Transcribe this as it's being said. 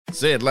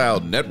Say It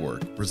Loud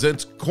Network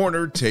presents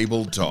Corner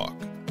Table Talk.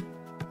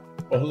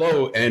 Well,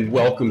 hello and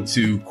welcome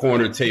to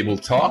Corner Table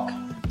Talk.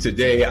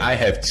 Today I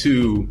have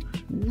two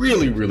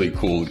really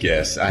cool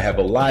guests. I have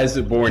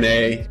Eliza Bourne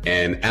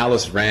and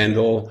Alice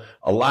Randall.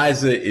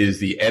 Eliza is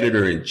the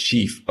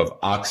editor-in-chief of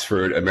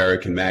Oxford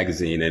American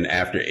Magazine, and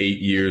after 8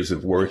 years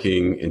of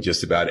working in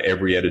just about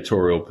every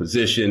editorial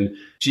position,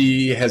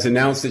 she has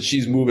announced that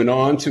she's moving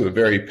on to a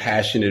very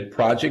passionate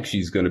project.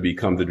 She's going to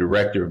become the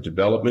director of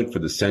development for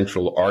the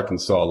Central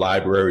Arkansas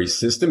Library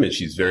System, and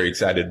she's very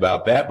excited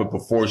about that. But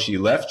before she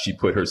left, she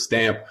put her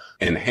stamp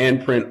and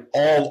handprint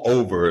all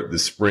over the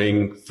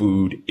spring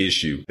food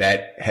issue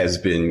that has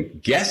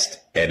been guest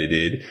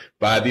edited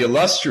by the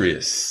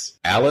illustrious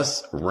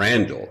Alice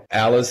Randall.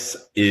 Alice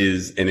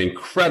is an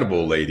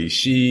incredible lady.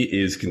 She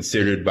is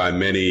considered by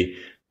many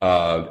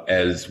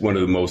as one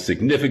of the most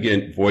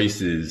significant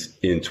voices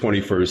in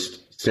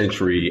 21st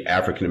century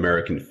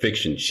African-American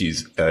fiction.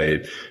 She's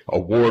an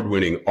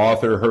award-winning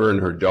author. Her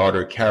and her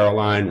daughter,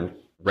 Caroline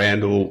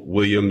Randall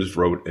Williams,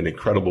 wrote an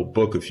incredible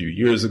book a few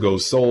years ago,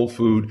 Soul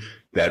Food,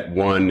 that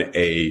won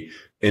a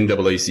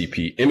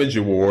NAACP Image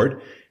Award.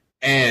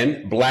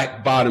 And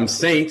Black Bottom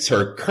Saints,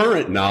 her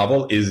current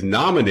novel, is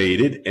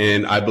nominated,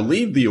 and I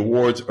believe the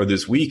awards are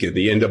this weekend,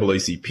 the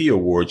NAACP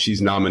Awards.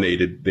 She's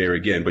nominated there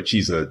again, but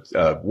she's a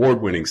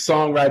award-winning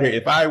songwriter.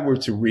 If I were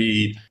to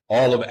read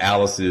all of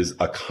Alice's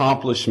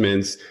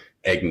accomplishments,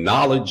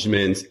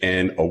 acknowledgments,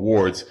 and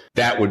awards,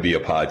 that would be a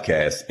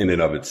podcast in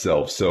and of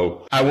itself.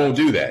 So I won't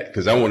do that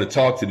because I want to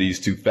talk to these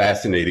two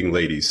fascinating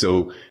ladies.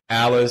 So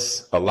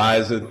Alice,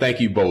 Eliza, thank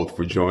you both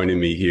for joining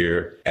me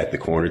here at the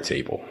Corner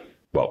Table.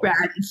 Well,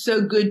 Brad, it's so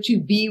good to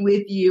be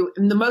with you.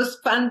 And the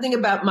most fun thing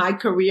about my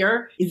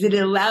career is that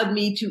it allowed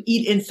me to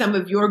eat in some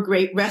of your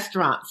great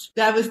restaurants.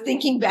 So I was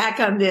thinking back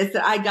on this,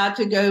 that I got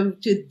to go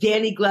to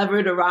Danny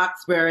Glover to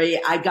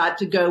Roxbury. I got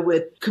to go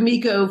with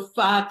Kamiko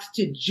Fox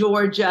to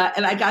Georgia.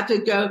 And I got to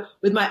go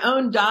with my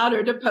own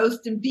daughter to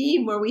Post and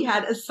Beam, where we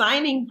had a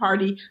signing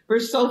party for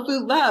Soul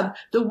Food Love.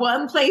 The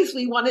one place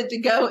we wanted to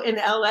go in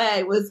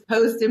LA was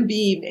Post and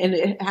Beam, and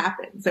it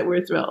happened. So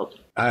we're thrilled.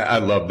 I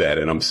love that,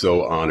 and I'm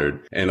so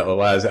honored. And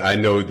Eliza, I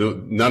know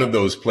none of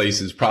those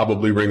places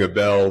probably ring a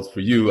bell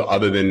for you,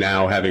 other than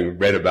now having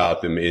read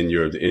about them in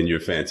your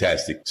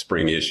fantastic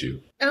spring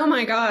issue. Oh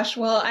my gosh.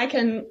 Well, I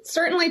can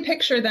certainly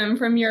picture them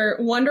from your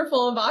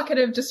wonderful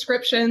evocative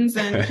descriptions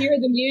and hear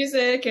the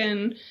music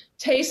and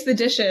taste the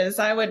dishes.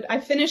 I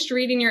finished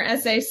reading your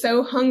essay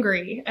so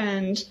hungry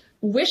and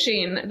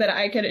wishing that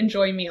I could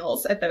enjoy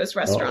meals at those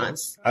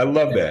restaurants. Oh, I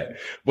love that.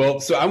 Well,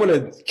 so I want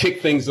to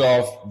kick things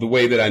off the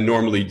way that I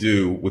normally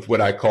do with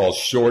what I call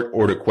short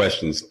order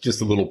questions,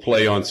 just a little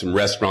play on some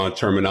restaurant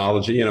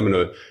terminology. And I'm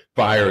going to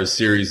fire a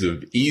series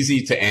of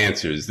easy to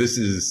answers. This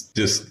is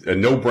just a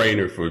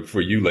no-brainer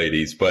for you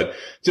ladies, but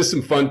just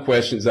some fun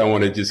questions I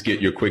want to just get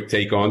your quick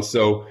take on.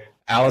 So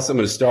Alice, I'm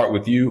going to start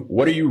with you.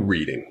 What are you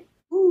reading?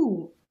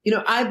 Ooh,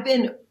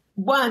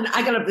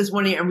 I got up this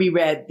morning and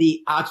reread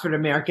the Oxford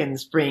American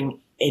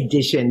Spring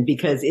edition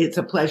because it's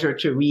a pleasure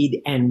to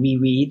read and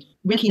reread.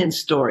 Rick Keenan's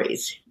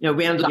stories.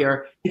 Randall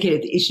here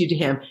dedicated the issue to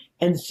him.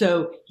 And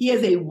so he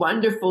has a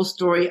wonderful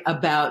story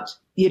about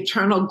the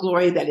eternal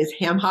glory that is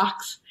ham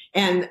hocks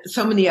and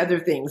so many other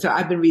things. So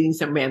I've been reading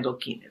some Randall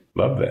Keenan.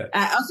 Love that.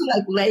 I also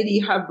like Lady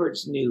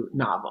Hubbard's new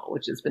novel,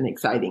 which has been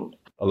exciting.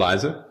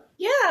 Eliza?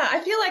 Yeah, I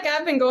feel like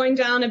I've been going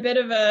down a bit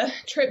of a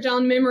trip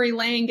down memory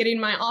lane, getting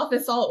my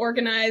office all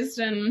organized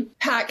and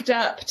packed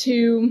up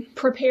to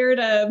prepare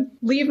to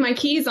leave my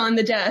keys on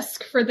the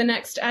desk for the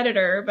next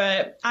editor.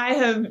 But I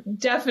have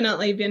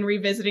definitely been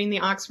revisiting the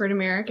Oxford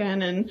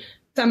American and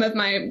some of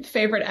my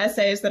favorite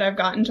essays that I've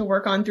gotten to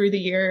work on through the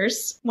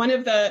years. One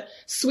of the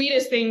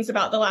sweetest things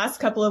about the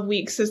last couple of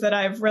weeks is that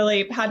I've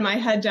really had my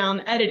head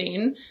down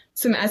editing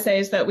some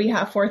essays that we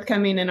have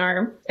forthcoming in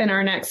our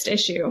next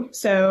issue.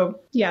 So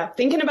yeah,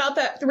 thinking about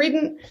that,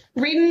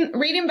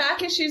 reading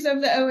back issues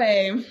of the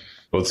OA.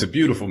 Well, it's a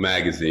beautiful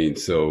magazine,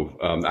 so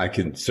I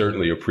can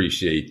certainly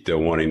appreciate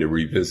wanting to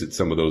revisit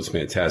some of those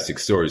fantastic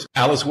stories.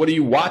 Alice, what are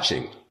you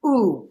watching?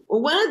 Ooh,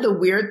 well, one of the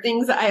weird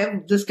things I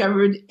have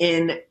discovered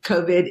in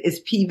COVID is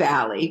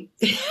P-Valley.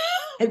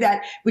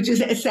 Which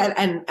is set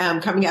and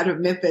coming out of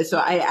Memphis. So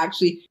I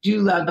actually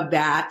do love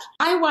that.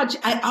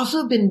 I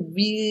also have been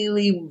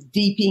really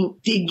digging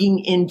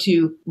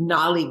into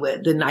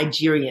Nollywood, the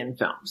Nigerian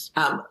films.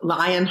 I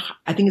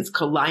think it's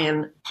called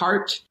Lion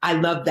Heart. I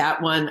love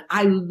that one.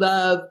 I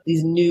love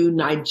these new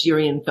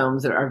Nigerian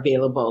films that are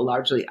available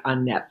largely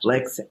on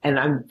Netflix, and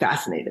I'm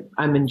fascinated.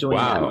 I'm enjoying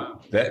them.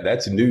 Wow,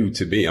 that's new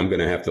to me. I'm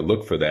going to have to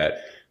look for that.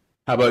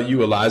 How about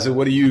you, Eliza?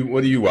 What are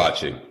you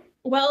watching?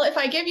 Well, if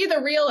I give you the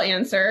real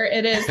answer,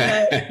 it is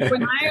that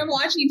when I am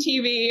watching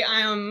TV, I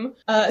am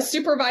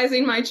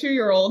supervising my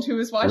 2-year-old who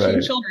is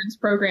watching children's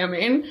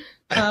programming.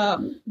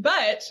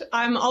 But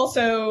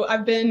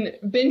I've been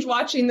binge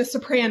watching The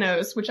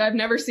Sopranos, which I've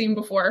never seen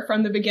before,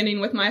 from the beginning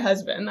with my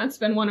husband. That's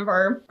been one of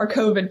our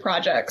COVID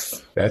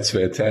projects. That's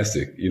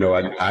fantastic. You know,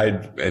 I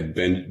had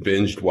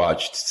binged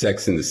watched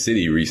Sex and the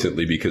City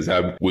recently because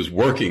I was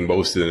working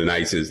most of the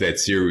nights as that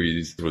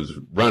series was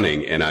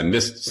running, and I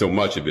missed so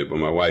much of it. But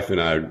my wife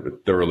and I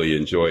thoroughly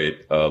enjoy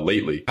it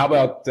lately. How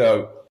about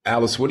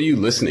Alice? What are you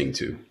listening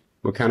to?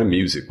 What kind of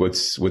music?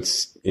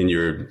 What's in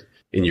your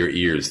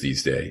ears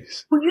these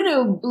days? Well, you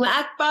know,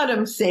 Black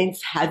Bottom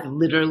Saints has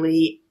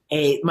literally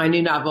my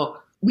new novel.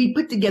 We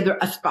put together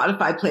a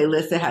Spotify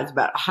playlist that has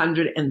about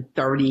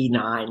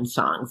 139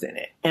 songs in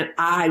it. And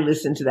I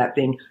listen to that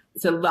thing.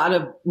 It's a lot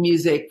of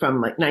music from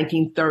like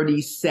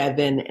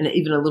 1937 and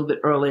even a little bit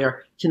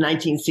earlier to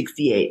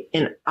 1968.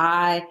 And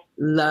I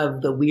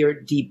love the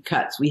weird deep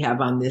cuts we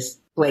have on this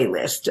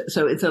playlist.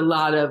 So it's a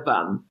lot of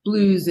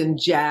blues and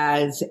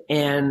jazz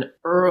and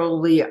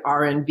early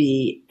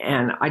R&B.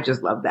 And I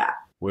just love that.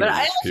 But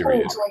I also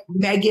like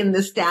Megan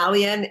Thee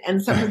Stallion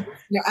and some of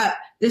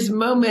this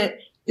moment,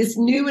 this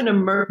new and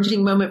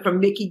emerging moment from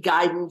Mickey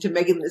Guyton to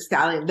Megan Thee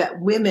Stallion,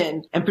 that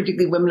women, and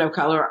particularly women of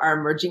color, are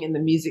emerging in the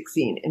music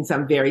scene in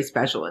some very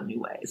special and new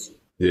ways.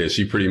 Yeah,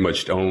 she pretty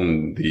much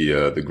owned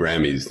the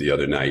Grammys the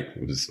other night.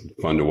 It was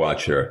fun to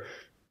watch her.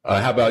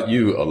 How about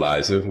you,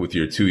 Eliza, with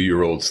your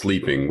 2-year-old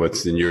sleeping?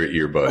 What's in your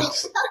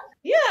earbuds?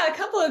 Yeah, a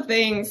couple of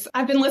things.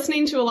 I've been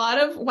listening to a lot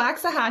of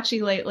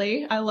Waxahachie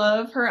lately. I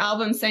love her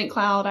album, St.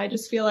 Cloud. I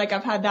just feel like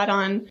I've had that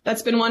on.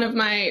 That's been one of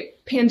my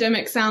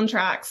pandemic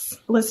soundtracks,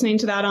 listening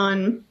to that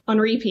on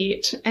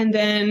repeat. And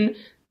then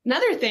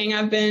another thing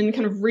I've been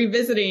kind of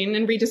revisiting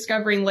and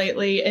rediscovering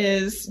lately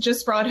is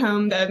just brought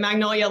home the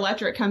Magnolia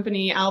Electric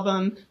Company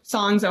album,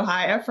 Songs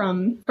Ohio,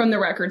 from the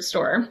record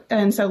store.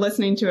 And so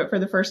listening to it for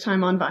the first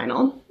time on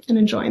vinyl and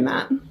enjoying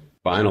that.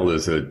 Vinyl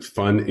is a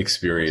fun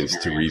experience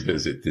to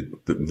revisit.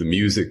 The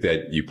music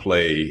that you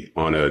play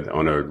on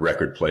a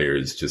record player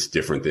is just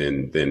different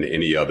than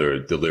any other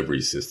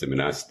delivery system.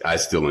 And I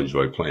still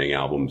enjoy playing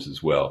albums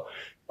as well.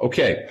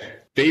 Okay.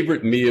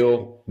 Favorite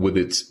meal with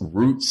its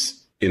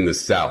roots in the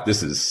South.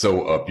 This is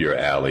so up your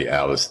alley,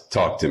 Alice.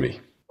 Talk to me.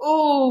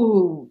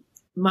 Oh,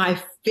 my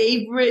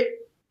favorite.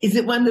 Is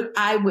it one that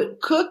I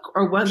would cook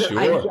or one that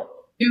I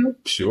do?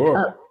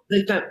 Sure.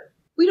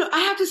 I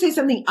have to say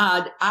something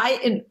odd.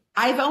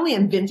 I've only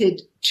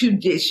invented 2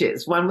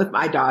 dishes, one with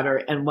my daughter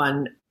and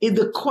one is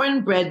the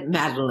cornbread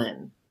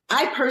madeleine.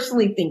 I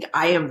personally think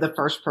I am the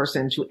first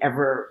person to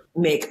ever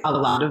make a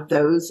lot of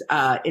those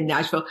in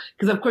Nashville.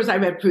 Because, of course, I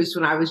read Proust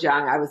when I was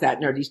young. I was that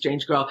nerdy,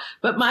 strange girl.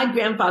 But my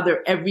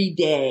grandfather, every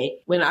day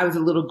when I was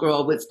a little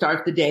girl, would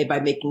start the day by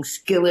making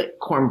skillet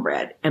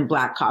cornbread and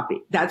black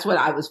coffee. That's what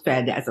I was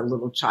fed as a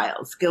little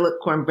child. Skillet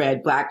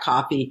cornbread, black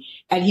coffee.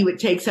 And he would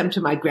take some to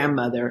my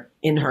grandmother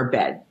in her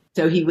bed.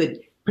 So he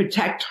would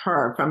protect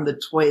her from the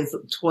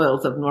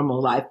toils of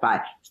normal life by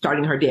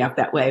starting her day off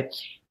that way.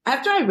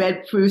 After I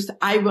read Proust,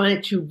 I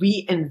wanted to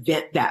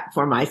reinvent that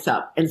for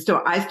myself. And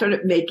so I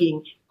started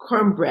making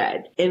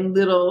cornbread in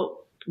little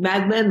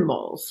Madeleine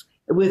molds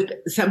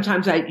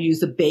sometimes I use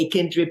the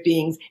bacon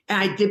drippings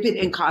and I dip it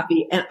in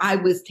coffee. And I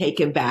was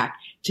taken back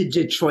to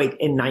Detroit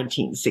in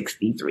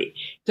 1963.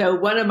 So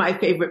one of my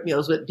favorite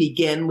meals would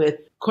begin with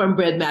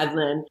cornbread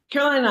madeleine.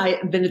 Caroline and I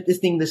invented this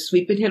thing, the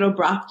sweet potato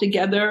broth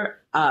together.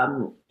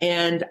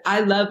 And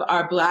I love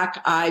our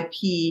black eye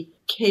pea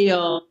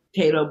kale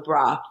potato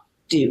broth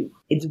stew.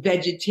 It's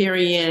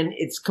vegetarian.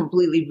 It's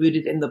completely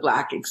rooted in the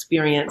black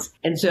experience.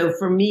 And so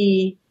for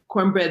me,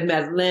 cornbread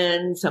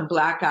madeleine, some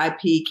black eye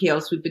pea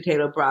kale sweet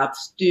potato broth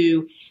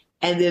stew,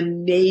 and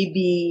then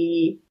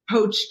maybe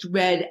poached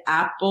red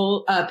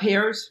apple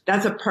pears.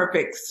 That's a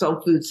perfect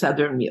soul food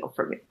Southern meal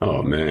for me.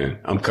 Oh man,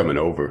 I'm coming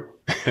over.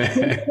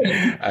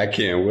 I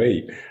can't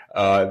wait.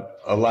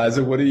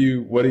 Eliza, what do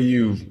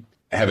you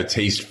have a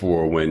taste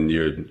for when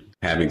you're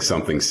having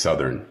something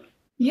Southern?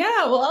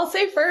 Yeah, well, I'll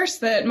say first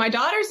that my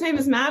daughter's name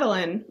is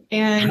Madeline,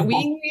 and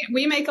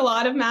we make a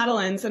lot of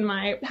Madeleines in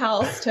my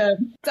house to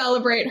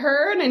celebrate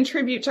her and in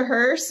tribute to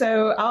her.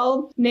 So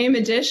I'll name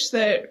a dish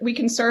that we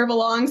can serve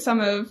along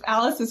some of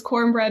Alice's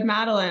cornbread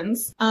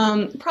Madeleines.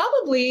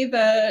 Probably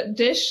the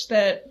dish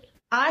that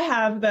I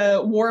have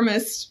the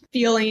warmest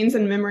feelings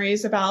and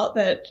memories about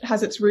that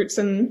has its roots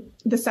in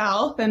the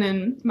South and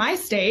in my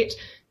state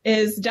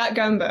is duck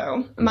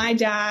gumbo. My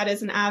dad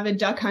is an avid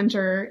duck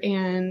hunter,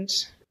 and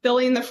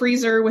filling the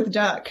freezer with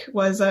duck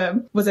was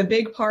a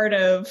big part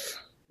of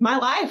my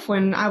life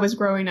when I was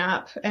growing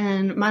up.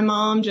 And my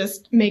mom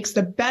just makes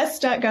the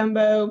best duck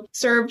gumbo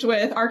served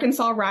with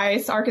Arkansas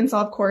rice.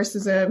 Arkansas, of course,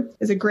 is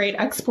a great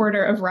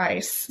exporter of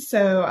rice.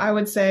 So I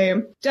would say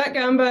duck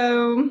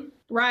gumbo,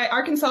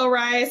 Arkansas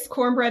rice,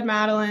 cornbread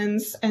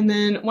madeleines, and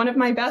then one of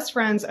my best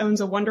friends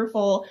owns a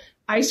wonderful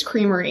ice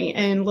creamery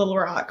in Little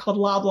Rock called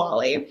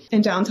Loblolly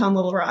in downtown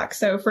Little Rock.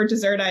 So for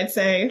dessert, I'd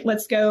say,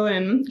 let's go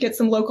and get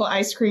some local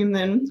ice cream,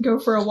 then go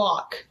for a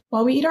walk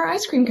while we eat our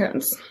ice cream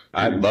cones.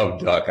 I love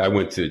duck. I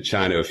went to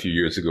China a few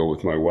years ago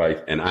with my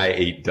wife, and I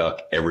ate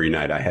duck every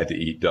night. I had to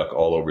eat duck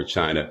all over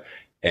China.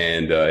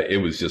 And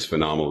it was just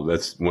phenomenal.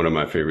 That's one of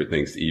my favorite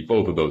things to eat.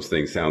 Both of those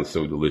things sound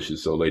so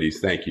delicious. So ladies,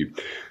 thank you.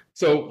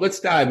 So let's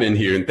dive in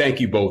here. And thank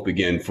you both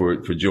again for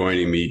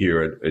joining me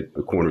here at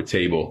the corner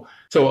table.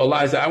 So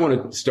Eliza, I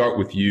want to start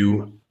with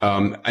you.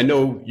 I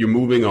know you're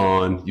moving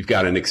on. You've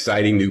got an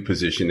exciting new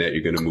position that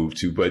you're going to move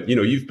to, but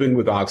you've been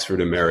with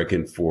Oxford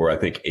American for, I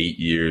think, 8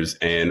 years.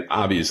 And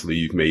obviously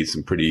you've made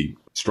some pretty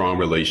strong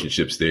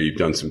relationships there. You've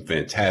done some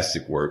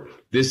fantastic work.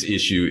 This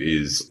issue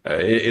is,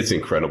 it's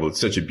incredible. It's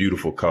such a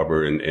beautiful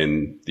cover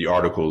and the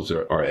articles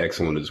are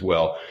excellent as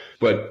well.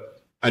 But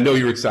I know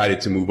you're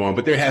excited to move on,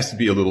 but there has to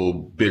be a little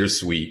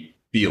bittersweet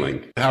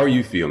feeling. How are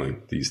you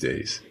feeling these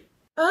days?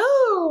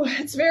 Oh,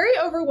 it's very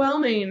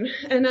overwhelming.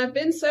 And I've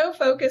been so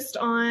focused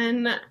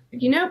on,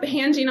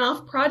 handing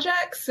off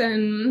projects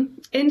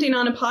and ending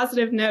on a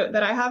positive note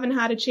that I haven't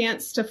had a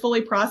chance to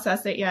fully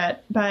process it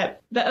yet.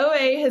 But the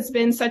OA has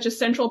been such a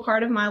central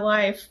part of my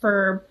life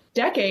for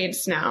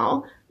decades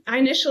now. I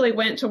initially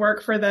went to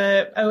work for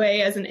the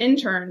OA as an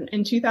intern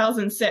in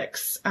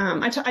 2006.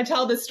 I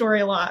tell this story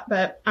a lot,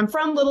 but I'm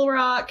from Little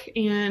Rock,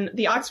 and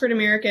the Oxford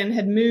American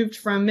had moved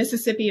from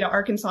Mississippi to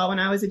Arkansas when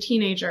I was a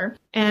teenager.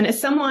 And as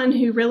someone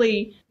who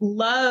really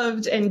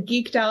loved and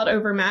geeked out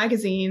over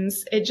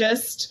magazines, it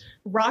just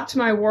rocked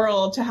my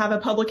world to have a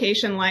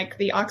publication like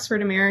the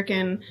Oxford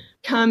American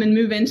come and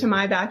move into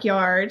my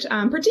backyard,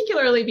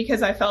 particularly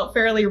because I felt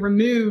fairly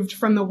removed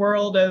from the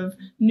world of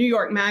New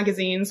York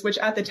magazines, which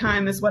at the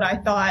time is what I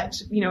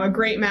thought, a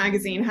great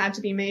magazine had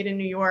to be made in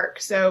New York.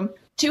 So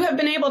to have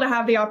been able to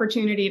have the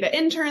opportunity to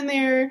intern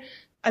there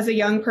as a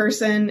young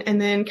person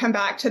and then come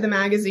back to the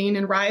magazine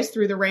and rise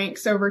through the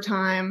ranks over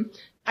time,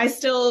 I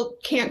still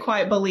can't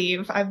quite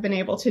believe I've been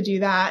able to do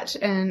that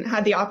and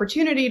had the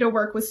opportunity to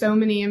work with so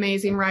many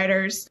amazing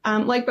writers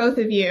like both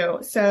of you.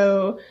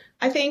 So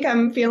I think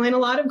I'm feeling a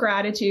lot of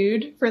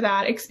gratitude for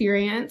that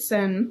experience.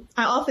 And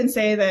I often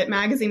say that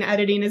magazine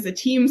editing is a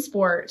team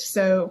sport.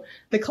 So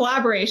the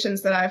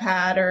collaborations that I've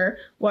had are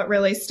what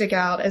really stick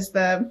out as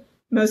the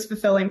most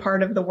fulfilling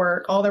part of the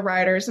work, all the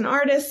writers and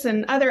artists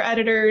and other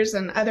editors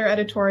and other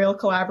editorial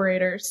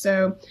collaborators.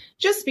 So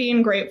just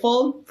being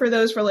grateful for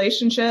those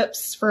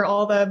relationships, for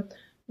all the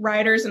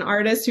writers and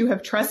artists who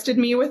have trusted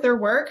me with their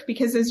work,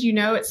 because as you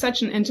know, it's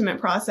such an intimate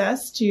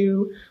process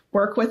to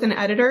work with an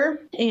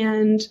editor,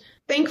 and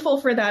thankful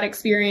for that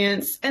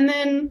experience. And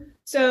then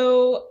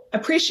so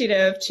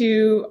appreciative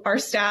to our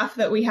staff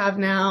that we have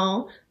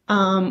now.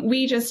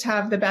 We just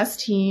have the best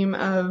team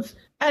of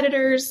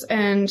editors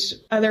and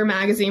other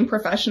magazine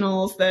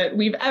professionals that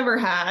we've ever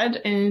had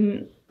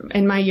in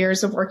my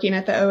years of working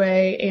at the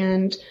OA.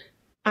 And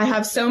I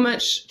have so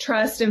much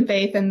trust and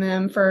faith in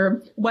them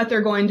for what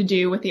they're going to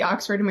do with the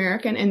Oxford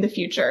American in the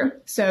future.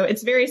 So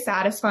it's very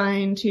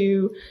satisfying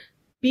to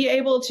be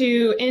able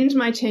to end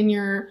my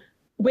tenure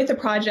with a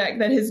project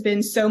that has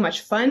been so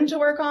much fun to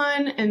work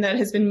on and that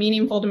has been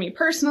meaningful to me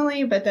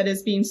personally, but that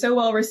is being so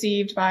well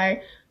received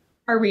by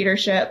our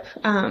readership.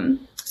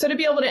 So to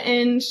be able to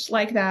end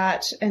like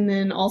that and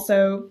then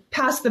also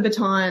pass the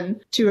baton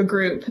to a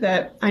group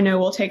that I know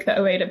will take the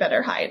OA to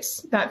better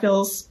heights, that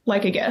feels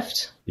like a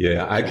gift.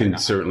 Yeah, I can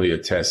certainly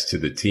attest to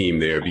the team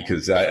there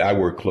because I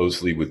work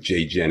closely with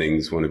Jay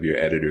Jennings, one of your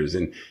editors,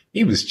 and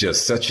he was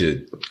just such a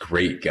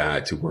great guy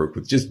to work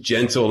with, just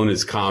gentle in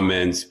his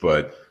comments,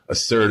 but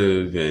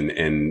assertive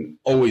and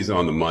always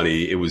on the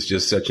money. It was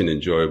just such an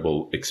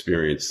enjoyable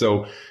experience.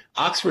 So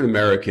Oxford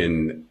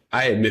American,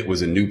 I admit,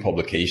 was a new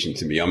publication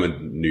to me. I'm a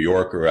New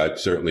Yorker. I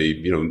certainly,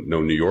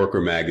 know New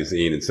Yorker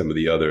magazine and some of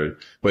the other,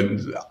 but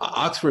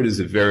Oxford is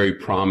a very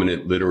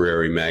prominent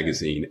literary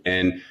magazine.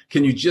 And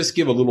can you just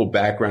give a little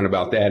background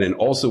about that? And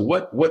also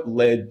what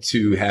led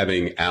to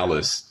having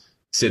Alice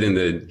sit in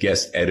the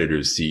guest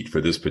editor's seat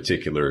for this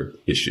particular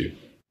issue?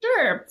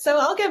 Sure. So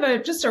I'll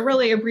give just a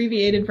really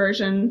abbreviated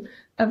version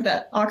of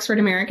the Oxford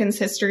American's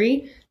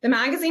history. The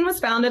magazine was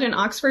founded in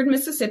Oxford,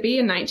 Mississippi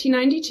in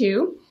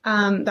 1992.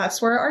 That's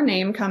where our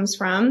name comes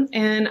from.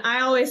 And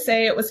I always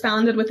say it was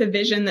founded with a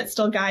vision that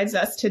still guides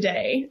us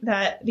today,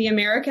 that the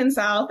American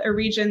South, a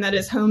region that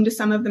is home to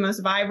some of the most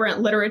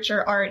vibrant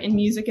literature, art, and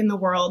music in the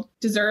world,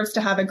 deserves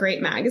to have a great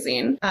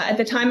magazine. At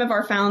the time of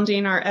our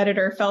founding, our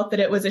editor felt that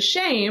it was a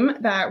shame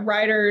that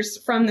writers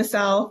from the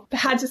South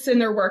had to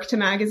send their work to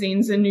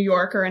magazines in New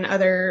York or in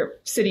other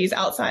cities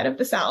outside of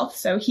the South.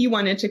 So he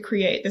wanted to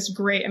create this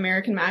great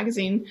American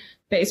magazine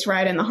based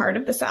right in the heart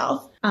of the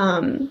South.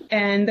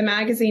 And the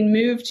magazine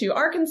moved to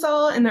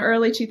Arkansas in the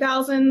early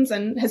 2000s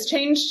and has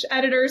changed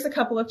editors a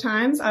couple of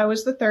times. I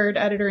was the third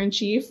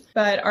editor-in-chief,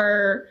 but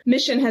our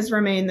mission has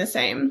remained the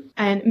same.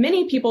 And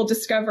many people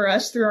discover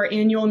us through our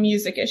annual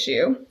music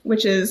issue,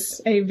 which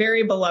is a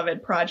very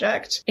beloved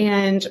project.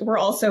 And we're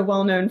also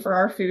well known for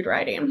our food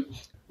writing.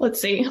 Let's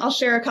see, I'll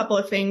share a couple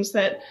of things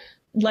that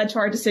led to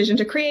our decision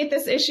to create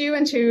this issue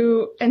and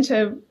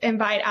to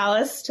invite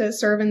Alice to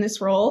serve in this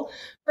role.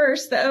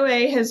 First, the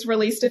OA has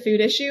released a food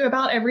issue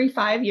about every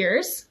 5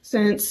 years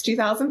since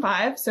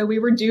 2005. So we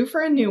were due for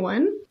a new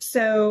one.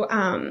 So,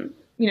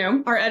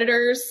 our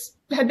editors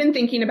had been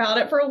thinking about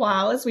it for a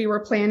while as we were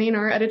planning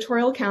our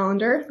editorial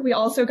calendar. We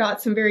also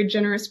got some very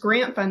generous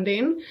grant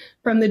funding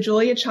from the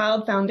Julia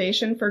Child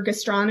Foundation for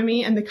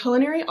Gastronomy and the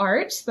Culinary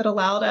Arts that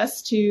allowed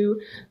us to,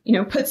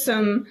 put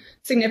some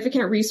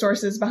significant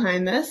resources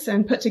behind this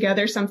and put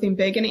together something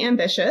big and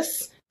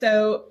ambitious.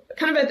 So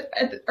kind of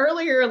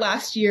earlier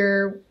last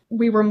year,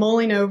 we were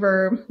mulling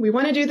over, we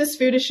want to do this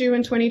food issue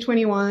in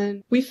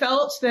 2021. We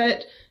felt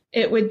that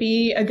it would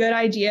be a good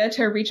idea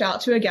to reach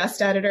out to a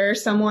guest editor,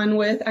 someone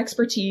with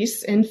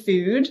expertise in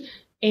food.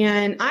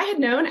 And I had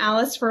known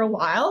Alice for a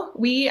while.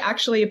 We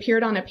actually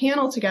appeared on a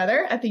panel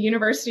together at the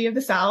University of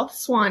the South,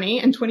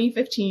 Sewanee, in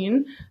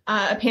 2015,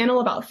 a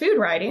panel about food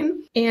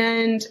writing.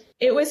 And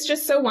it was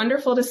just so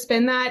wonderful to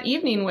spend that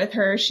evening with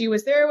her. She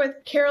was there with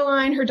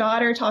Caroline, her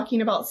daughter, talking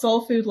about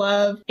soul food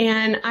love.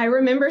 And I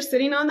remember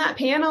sitting on that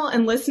panel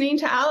and listening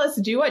to Alice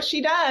do what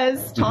she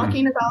does,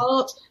 talking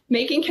about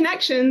making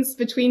connections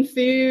between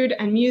food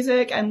and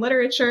music and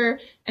literature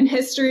and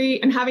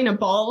history and having a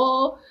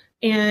ball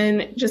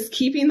and just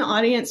keeping the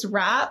audience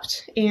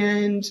wrapped,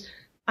 and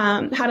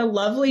had a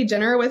lovely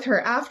dinner with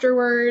her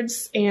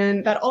afterwards.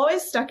 And that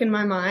always stuck in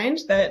my mind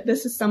that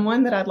this is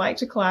someone that I'd like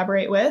to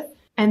collaborate with.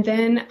 And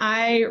then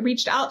I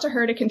reached out to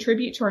her to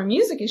contribute to our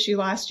music issue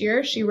last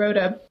year. She wrote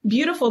a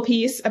beautiful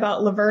piece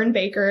about Laverne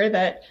Baker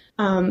that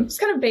is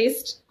kind of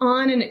based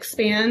on and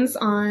expands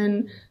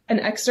on an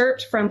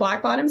excerpt from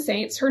Black Bottom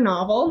Saints, her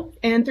novel.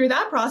 And through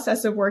that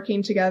process of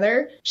working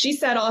together, she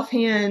said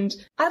offhand,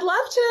 I'd love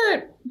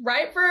to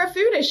write for a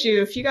food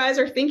issue if you guys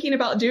are thinking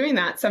about doing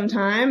that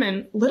sometime.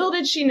 And little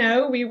did she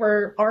know we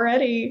were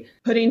already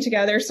putting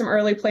together some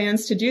early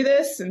plans to do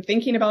this and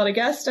thinking about a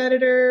guest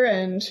editor.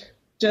 And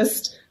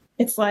just,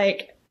 it's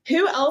like,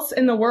 who else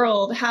in the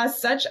world has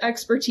such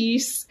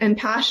expertise and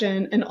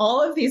passion in all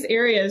of these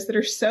areas that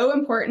are so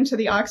important to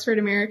the Oxford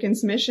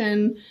American's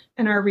mission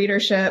and our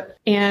readership?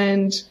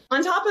 And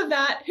on top of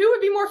that, who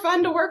would be more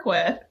fun to work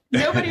with?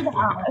 Nobody but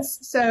Alice.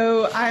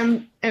 So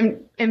I'm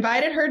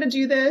invited her to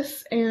do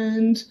this,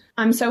 and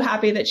I'm so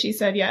happy that she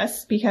said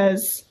yes,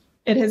 because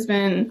it has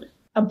been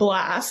a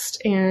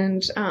blast.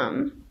 And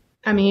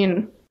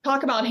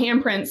talk about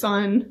handprints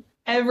on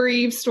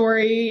every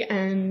story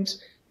and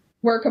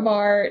work of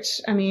art.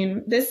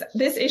 This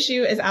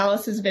issue is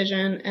Alice's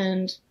vision,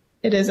 and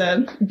it is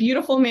a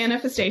beautiful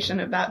manifestation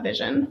of that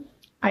vision,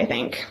 I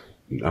think.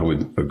 I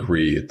would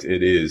agree. It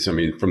is.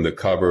 From the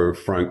cover,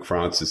 Frank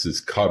Francis's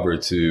cover,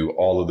 to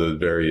all of the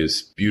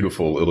various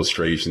beautiful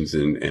illustrations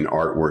and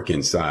artwork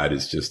inside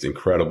is just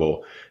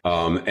incredible.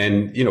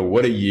 And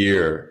what a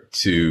year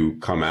to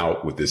come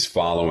out with this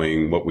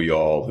following what we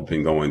all have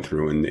been going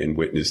through and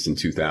witnessed in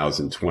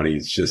 2020.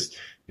 It just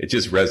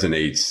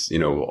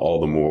resonates, all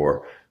the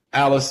more.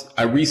 Alice,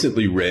 I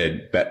recently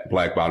read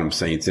Black Bottom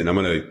Saints, and I'm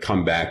going to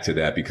come back to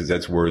that because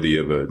that's worthy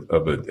of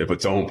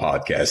its own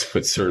podcast,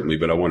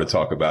 but I want to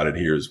talk about it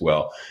here as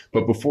well.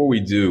 But before we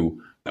do,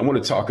 I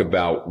want to talk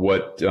about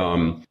what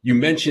you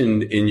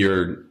mentioned in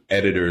your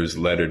editor's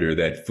letter,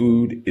 that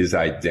food is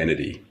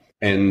identity.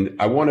 And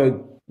I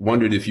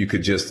wondered if you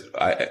could just,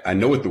 I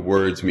know what the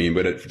words mean,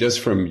 but just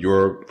from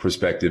your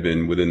perspective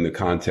and within the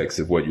context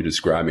of what you're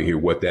describing here,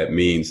 what that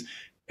means.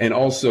 And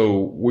also,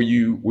 were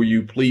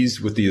you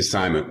pleased with the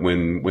assignment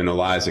when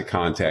Eliza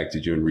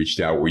contacted you and reached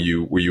out? Were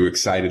you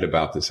excited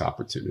about this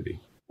opportunity?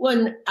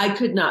 Well, I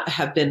could not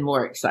have been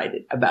more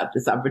excited about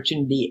this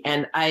opportunity.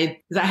 And I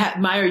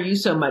admire you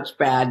so much,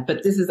 Brad,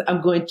 but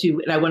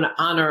I want to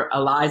honor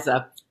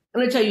Eliza. I'm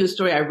going to tell you a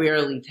story I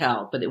rarely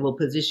tell, but it will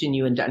position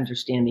you into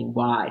understanding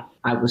why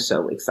I was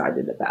so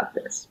excited about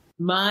this.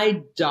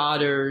 My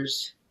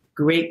daughter's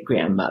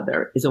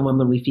great-grandmother is a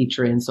woman we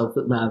feature in Soul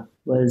Food Love,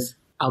 was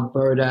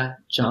Alberta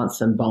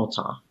Johnson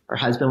Bontemps. Her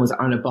husband was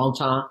Arnold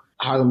Bontemps,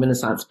 a Harlem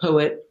Renaissance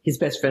poet. His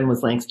best friend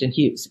was Langston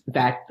Hughes. In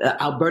fact,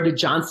 the Alberta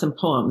Johnson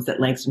poems that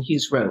Langston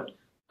Hughes wrote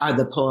are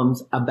the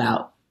poems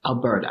about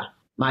Alberta,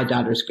 my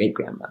daughter's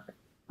great-grandmother,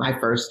 my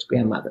first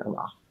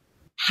grandmother-in-law.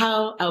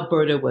 How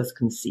Alberta was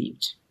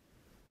conceived.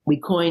 We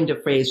coined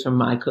a phrase from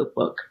my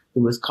cookbook.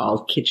 It was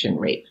called kitchen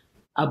rape.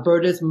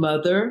 Alberta's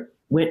mother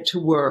went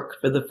to work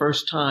for the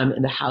first time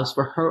in the house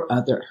where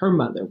her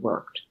mother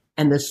worked.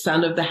 And the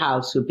son of the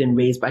house, who had been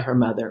raised by her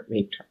mother,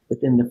 raped her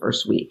within the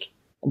first week.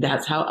 And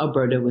that's how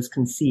Alberta was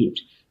conceived.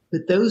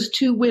 But those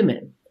two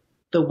women,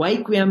 the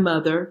white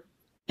grandmother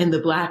and the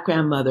black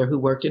grandmother who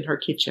worked in her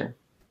kitchen,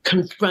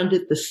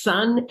 confronted the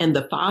son and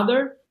the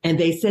father, and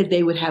they said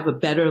they would have a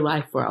better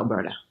life for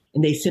Alberta.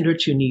 And they sent her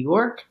to New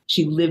York.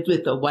 She lived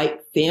with a white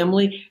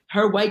family.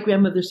 Her white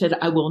grandmother said,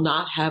 I will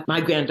not have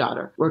my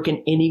granddaughter work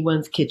in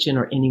anyone's kitchen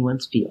or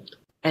anyone's field.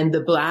 And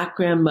the black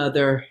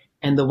grandmother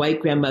and the white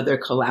grandmother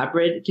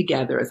collaborated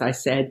together, as I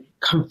said,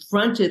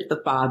 confronted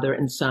the father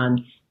and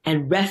son,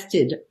 and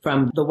wrested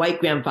from the white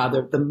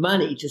grandfather the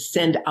money to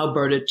send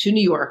Alberta to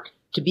New York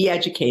to be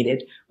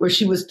educated, where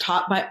she was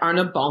taught by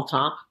Arnold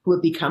Bontemps, who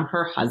would become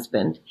her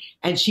husband,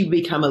 and she would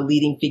become a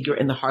leading figure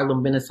in the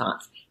Harlem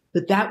Renaissance.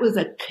 But that was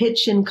a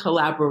kitchen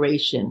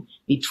collaboration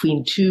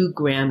between two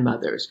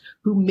grandmothers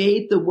who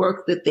made the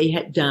work that they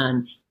had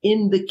done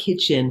in the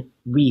kitchen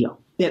real.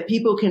 that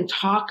people can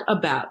talk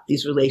about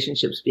these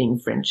relationships being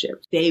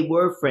friendships. They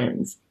were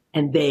friends,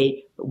 and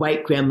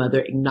white grandmother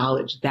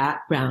acknowledged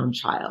that brown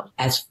child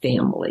as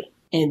family.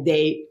 And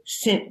they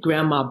sent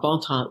Grandma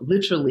Bontemps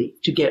literally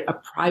to get a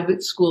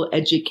private school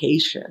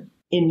education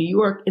in New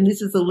York. And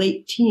this is the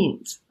late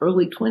teens,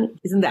 early 20s.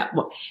 Isn't that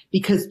what?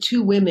 Because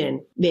two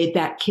women made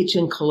that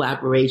kitchen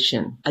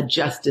collaboration a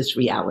justice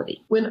reality.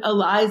 When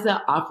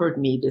Eliza offered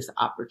me this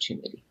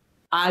opportunity,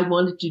 I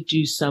wanted to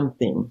do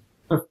something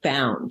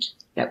profound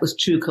that was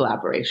true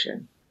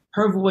collaboration.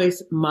 Her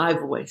voice, my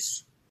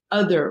voice,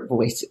 other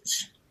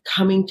voices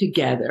coming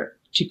together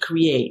to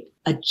create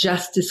a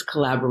justice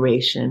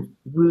collaboration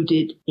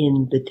rooted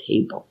in the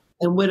table.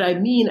 And what I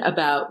mean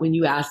about when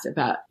you asked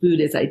about food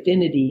as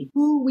identity,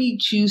 who we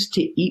choose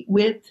to eat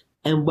with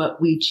and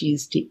what we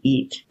choose to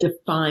eat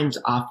defines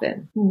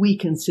often who we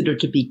consider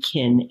to be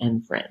kin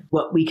and friend,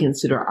 what we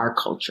consider our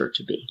culture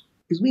to be.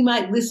 Because we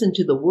might listen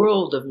to the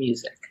world of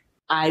music.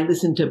 I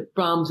listen to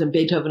Brahms and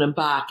Beethoven and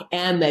Bach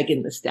and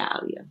Megan Thee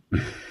Stallion.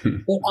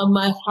 But on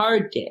my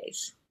hard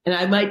days, and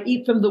I might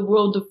eat from the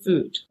world of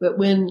food. But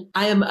when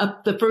I am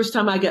up, the first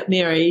time I got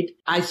married,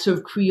 I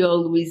served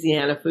Creole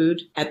Louisiana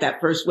food at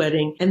that first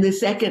wedding. And the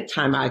second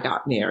time I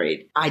got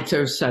married, I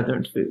served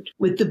Southern food.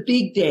 With the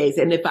big days,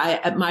 and if I,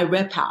 at my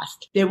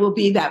repast, there will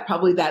be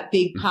probably that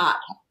big pot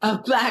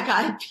of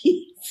black-eyed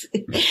peas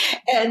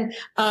and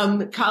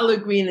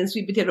collard green and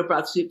sweet potato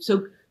broth soup.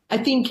 So I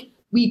think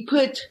we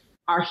put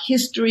our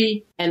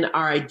history and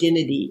our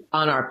identity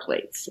on our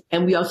plates.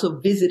 And we also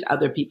visit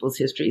other people's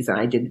histories and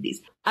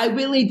identities. I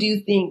really do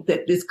think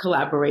that this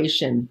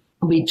collaboration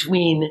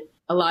between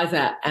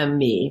Eliza and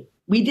me,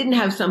 we didn't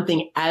have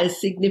something as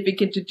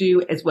significant to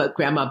do as what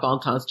Grandma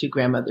Bontemps' two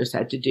grandmothers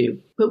had to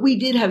do. But we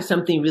did have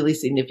something really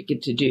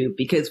significant to do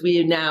because we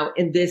are now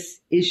in this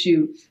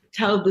issue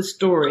tell the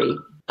story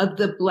of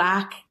the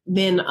Black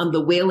men on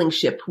the whaling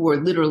ship who were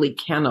literally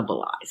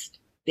cannibalized.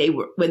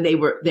 When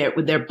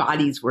their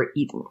bodies were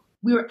eaten.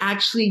 We were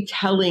actually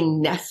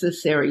telling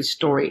necessary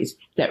stories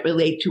that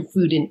relate to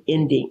food and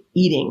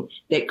eating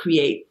that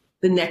create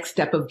the next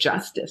step of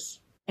justice.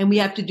 And we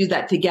have to do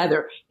that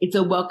together. It's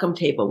a welcome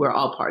table. We're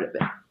all part of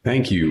it.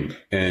 Thank you.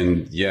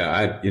 And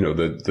yeah,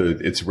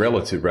 it's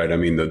relative, right? I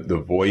mean,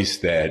 the voice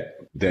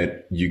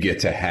that you get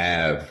to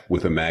have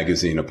with a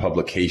magazine, a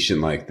publication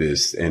like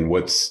this, and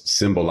what's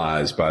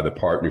symbolized by the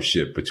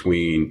partnership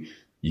between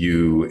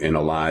you and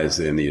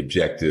Eliza and the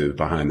objective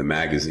behind the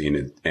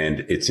magazine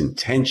and its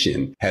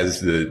intention has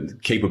the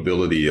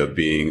capability of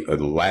being a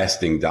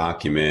lasting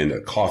document,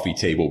 a coffee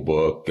table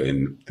book,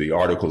 and the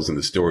articles and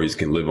the stories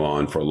can live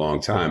on for a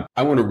long time.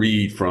 I want to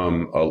read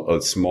from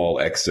a small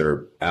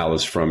excerpt,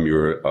 Alice, from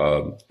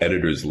your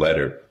editor's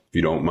letter, if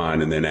you don't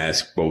mind, and then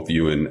ask both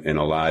you and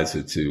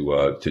Eliza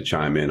to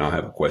chime in. I'll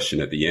have a question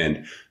at the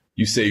end.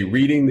 You say,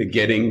 reading the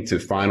getting to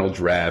final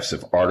drafts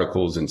of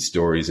articles and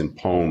stories and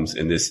poems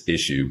in this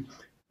issue,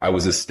 I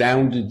was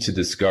astounded to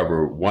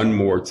discover one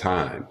more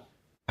time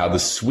how the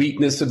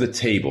sweetness of the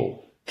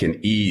table can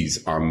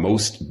ease our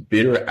most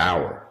bitter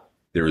hour.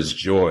 There is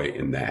joy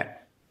in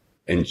that.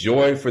 And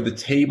joy for the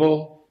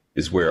table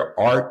is where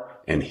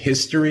art and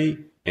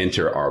history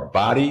enter our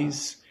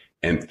bodies,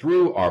 and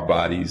through our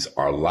bodies,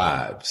 our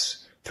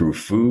lives, through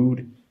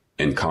food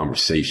and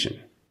conversation.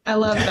 I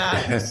love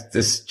that.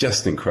 That's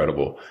just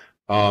incredible.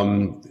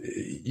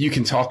 You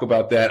can talk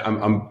about that.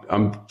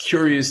 I'm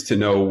curious to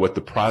know what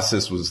the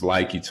process was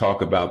like. You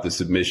talk about the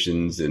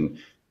submissions and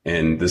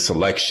the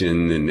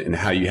selection and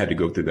how you had to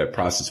go through that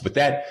process. But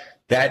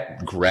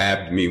that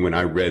grabbed me when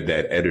I read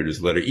that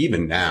editor's letter.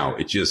 Even now,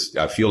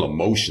 I feel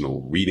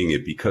emotional reading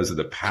it because of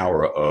the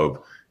power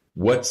of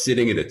what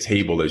sitting at a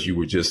table, as you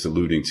were just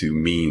alluding to,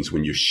 means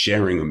when you're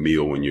sharing a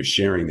meal, when you're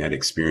sharing that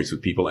experience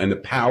with people, and the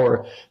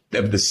power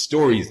of the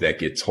stories that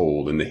get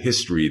told and the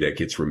history that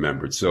gets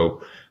remembered.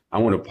 So I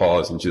want to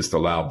pause and just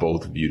allow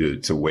both of you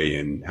to weigh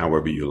in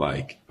however you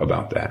like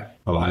about that.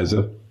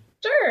 Eliza?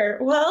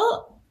 Sure.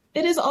 Well,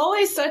 it is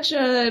always such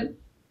a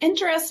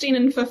interesting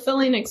and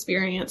fulfilling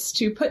experience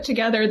to put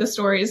together the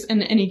stories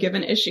in any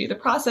given issue. The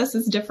process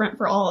is different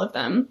for all of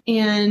them.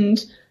 And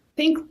I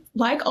think,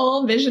 like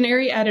all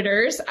visionary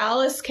editors,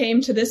 Alice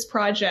came to this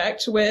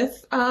project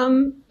with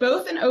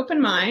both an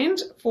open mind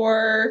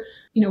for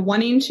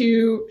wanting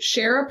to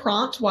share a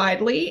prompt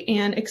widely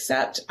and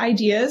accept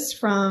ideas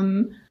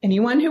from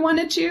anyone who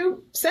wanted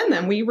to send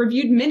them. We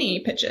reviewed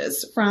many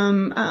pitches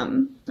from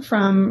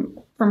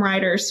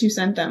writers who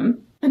sent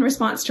them in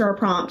response to our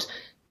prompt.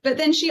 But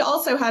then she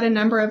also had a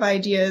number of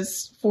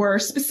ideas for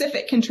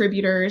specific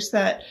contributors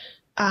that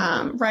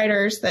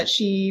writers that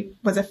she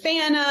was a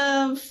fan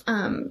of,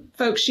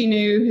 folks she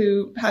knew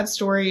who had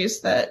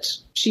stories that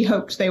she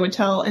hoped they would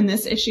tell in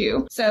this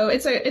issue. So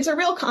it's a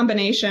real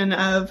combination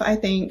of, I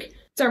think,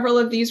 several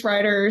of these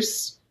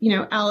writers,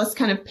 Alice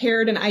kind of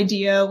paired an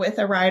idea with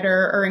a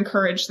writer or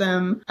encouraged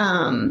them,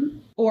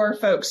 or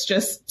folks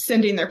just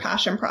sending their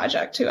passion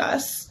project to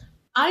us.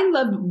 I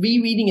loved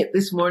rereading it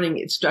this morning.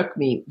 It struck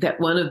me that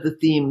one of the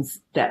themes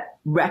that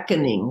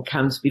reckoning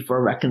comes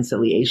before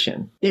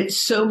reconciliation. That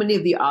so many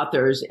of the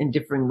authors in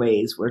different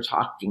ways were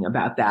talking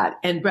about that.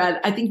 And Brad,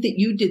 I think that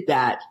you did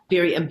that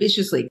very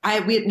ambitiously.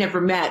 We had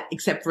never met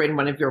except for in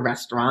one of your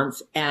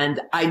restaurants. And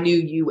I knew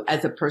you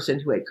as a person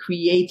who had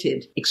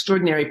created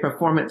extraordinary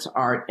performance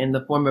art in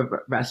the form of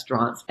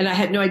restaurants. And I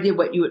had no idea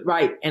what you would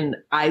write. And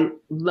I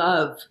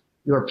love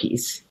your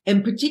piece.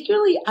 And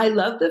particularly, I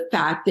love the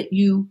fact that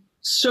you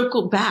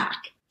circle back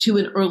to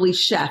an early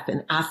chef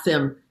and ask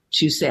them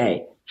to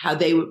say how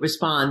they would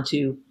respond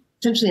to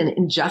essentially an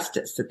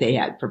injustice that they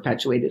had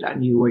perpetuated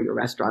on you or your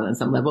restaurant on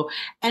some level,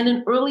 and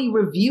an early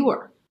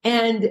reviewer.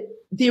 And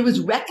there was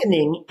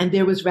reckoning and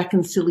there was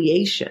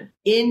reconciliation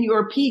in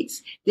your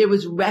piece. There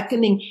was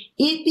reckoning.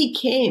 It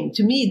became,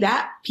 to me,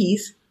 that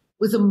piece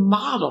was a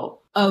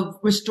model of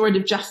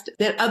restorative justice,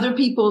 that other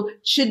people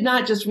should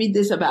not just read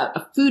this about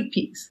a food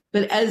piece,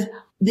 but as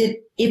that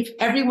if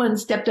everyone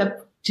stepped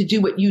up to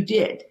do what you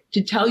did,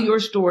 to tell your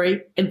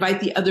story, invite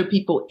the other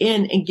people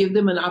in and give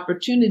them an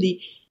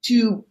opportunity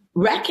to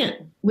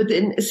reckon with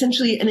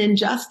essentially an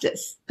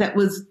injustice that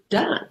was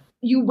done.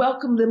 You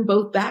welcome them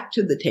both back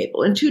to the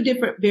table in two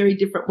very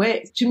different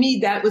ways. To me,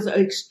 that was an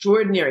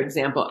extraordinary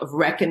example of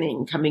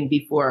reckoning coming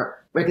before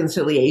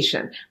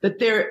reconciliation. But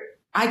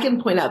I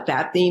can point out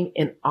that theme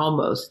in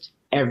almost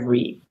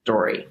every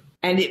story.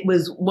 And it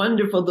was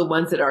wonderful, the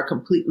ones that are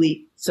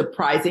completely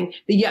surprising.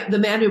 The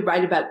man who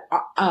wrote about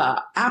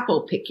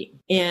apple picking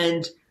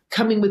and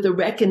coming with a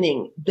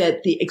reckoning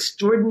that the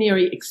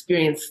extraordinary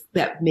experience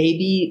that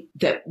maybe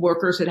that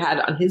workers had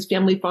on his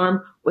family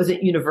farm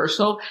wasn't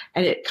universal.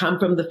 And it come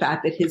from the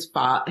fact that his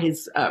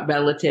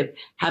relative,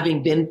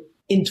 having been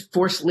in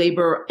forced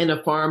labor in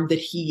a farm, that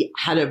he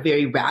had a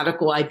very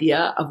radical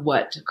idea of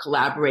what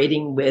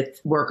collaborating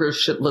with workers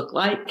should look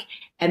like,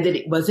 and that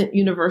it wasn't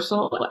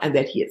universal, and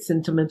that he had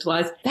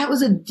sentimentalized. That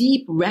was a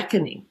deep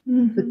reckoning,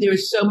 but there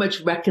is so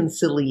much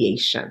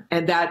reconciliation.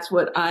 And that's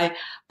what I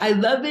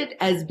love it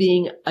as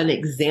being an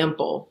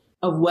example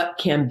of what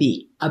can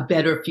be a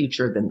better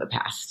future than the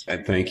past.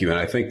 And thank you. And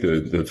I think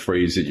the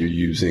phrase that you're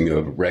using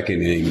of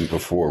reckoning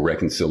before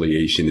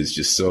reconciliation is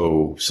just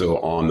so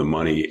on the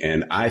money.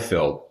 And I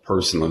felt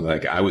personally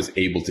like I was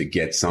able to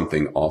get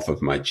something off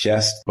of my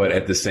chest. But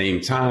at the same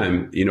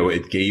time,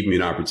 it gave me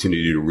an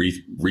opportunity to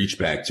reach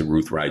back to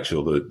Ruth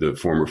Reichl, the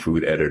former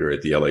food editor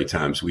at the LA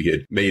Times. We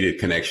had made a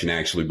connection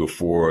actually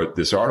before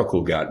this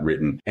article got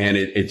written. And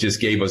it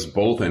just gave us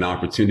both an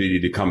opportunity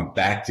to come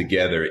back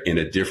together in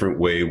a different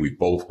way. We've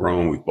both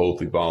grown. We've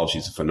both evolved.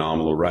 She's a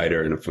phenomenal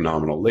writer and a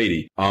phenomenal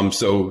lady.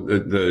 So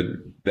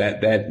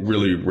that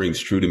really rings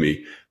true to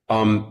me.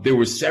 There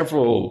were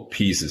several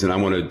pieces, and I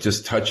want to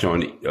just touch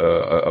on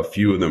a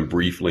few of them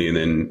briefly, and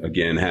then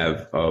again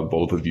have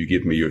both of you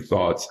give me your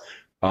thoughts.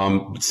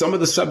 Some of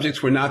the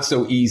subjects were not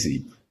so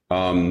easy.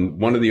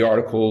 One of the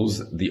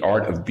articles, The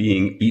Art of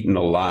Being Eaten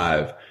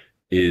Alive,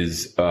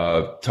 is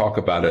talk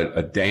about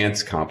a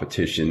dance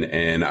competition,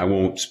 and I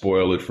won't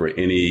spoil it for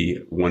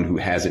anyone who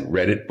hasn't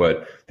read it,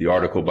 but the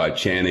article by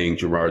Channing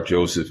Gerard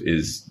Joseph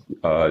is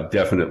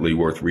definitely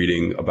worth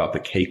reading about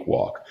the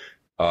cakewalk.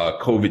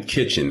 COVID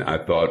Kitchen,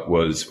 I thought,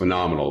 was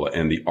phenomenal,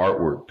 and the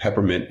artwork,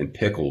 Peppermint and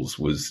Pickles,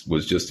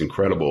 was just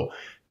incredible.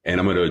 And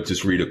I'm going to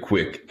just read a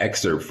quick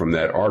excerpt from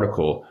that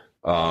article.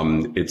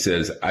 It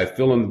says, I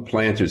fill in the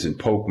planters and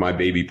poke my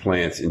baby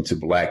plants into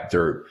black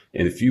dirt.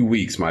 In a few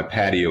weeks, my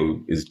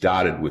patio is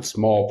dotted with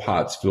small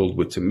pots filled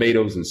with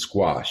tomatoes and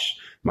squash.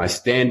 My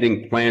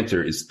standing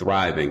planter is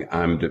thriving.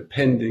 I'm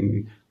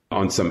depending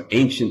on some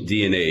ancient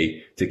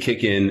DNA to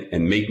kick in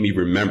and make me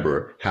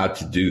remember how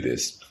to do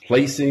this.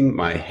 Placing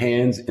my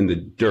hands in the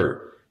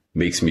dirt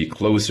makes me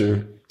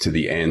closer to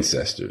the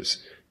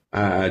ancestors.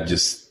 I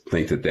just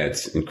think that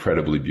that's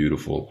incredibly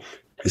beautiful,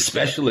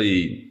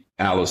 especially,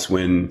 Alice,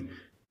 when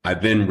I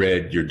then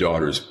read your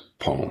daughter's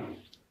poem.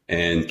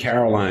 And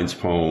Caroline's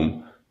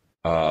poem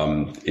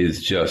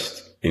is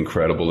just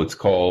incredible. It's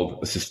called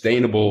A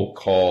Sustainable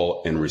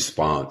Call and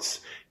Response.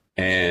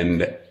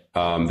 And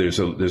there's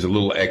a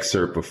little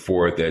excerpt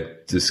before it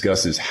that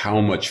discusses how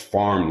much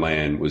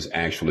farmland was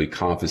actually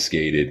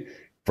confiscated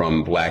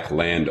from Black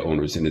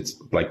landowners. And it's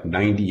like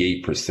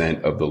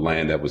 98% of the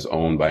land that was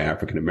owned by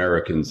African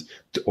Americans,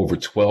 to over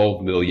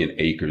 12 million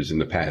acres in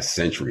the past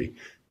century.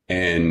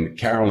 And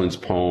Caroline's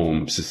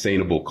poem,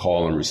 Sustainable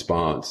Call and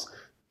Response,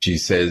 she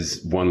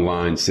says, one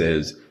line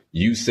says,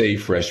 you say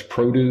fresh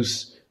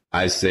produce,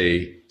 I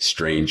say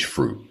strange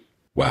fruit.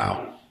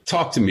 Wow.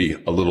 Talk to me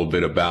a little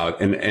bit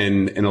about, and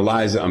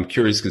Eliza, I'm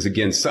curious, because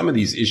again, some of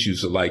these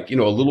issues are like, a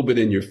little bit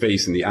in your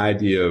face, and the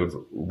idea of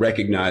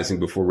recognizing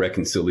before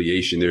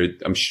reconciliation,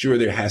 I'm sure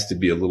there has to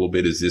be a little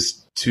bit, is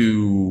this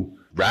too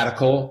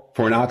radical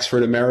for an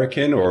Oxford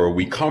American, or are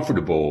we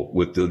comfortable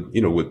with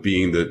with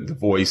being the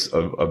voice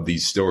of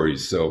these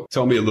stories? So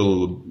tell me a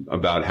little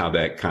about how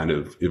that kind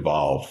of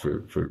evolved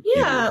for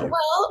Yeah,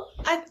 well,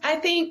 I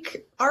think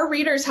our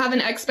readers have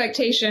an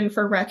expectation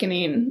for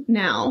reckoning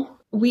now.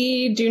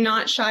 we do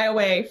not shy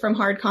away from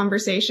hard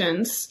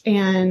conversations,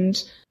 and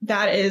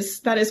that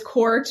is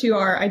core to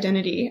our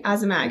identity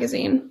as a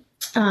magazine.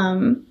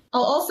 I'll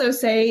also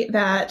say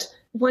that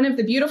one of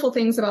the beautiful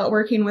things about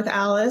working with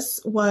Alice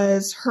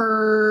was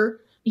her,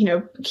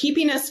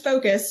 keeping us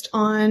focused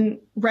on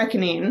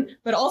reckoning,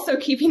 but also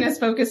keeping us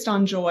focused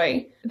on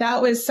joy.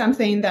 That was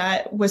something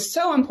that was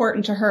so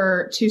important to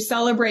her, to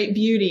celebrate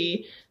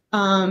beauty,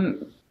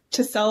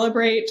 to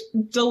celebrate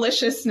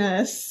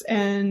deliciousness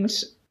and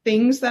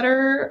things that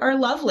are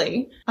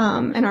lovely,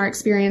 and our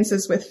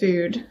experiences with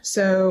food.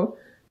 So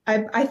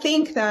I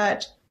think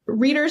that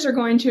readers are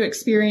going to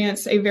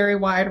experience a very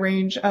wide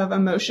range of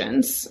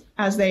emotions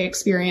as they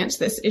experience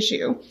this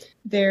issue.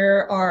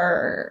 There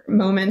are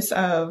moments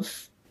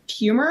of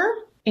humor,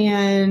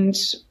 and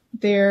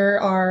there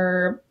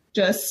are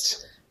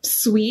just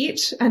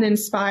sweet and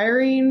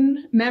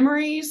inspiring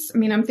memories. I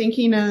mean, I'm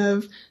thinking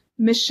of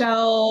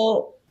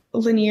Michelle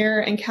Lanier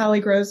and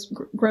Callie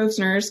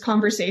Grosvenor's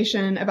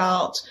conversation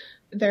about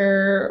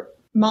their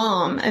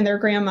mom and their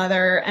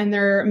grandmother and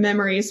their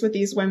memories with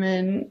these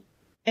women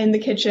in the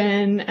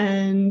kitchen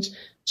and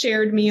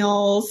shared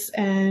meals,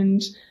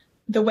 and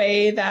the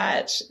way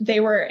that they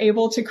were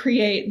able to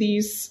create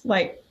these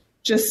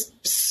just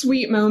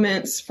sweet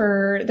moments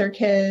for their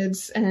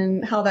kids,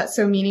 and how that's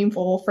so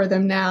meaningful for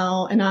them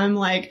now. And I'm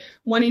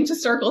wanting to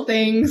circle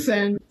things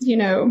and,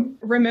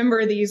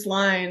 remember these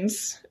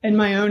lines in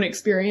my own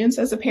experience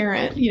as a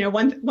parent.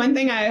 One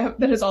thing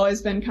that has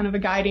always been kind of a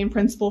guiding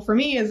principle for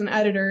me as an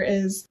editor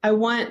is I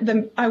want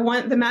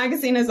the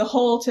magazine as a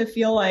whole to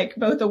feel like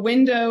both a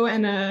window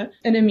and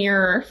a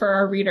mirror for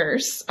our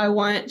readers. I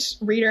want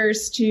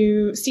readers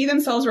to see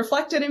themselves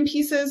reflected in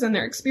pieces and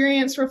their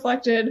experience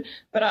reflected,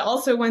 but I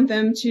also want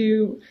them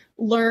to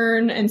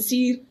learn and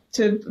see,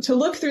 to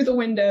look through the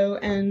window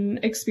and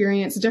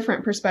experience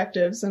different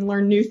perspectives and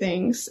learn new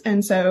things.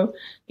 And so,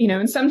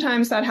 and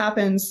sometimes that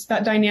happens,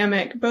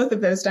 both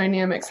of those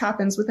dynamics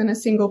happens within a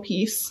single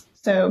piece.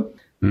 So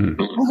I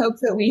hope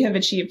that we have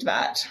achieved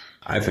that.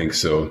 I think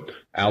so.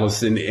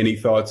 Allison, any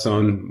thoughts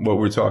on what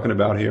we're talking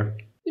about here?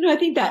 I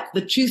think that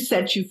the truth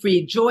sets you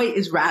free. Joy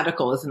is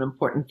radical is an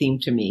important theme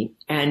to me.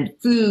 And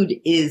food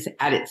is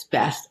at its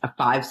best a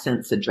 5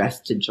 sense address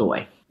to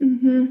joy.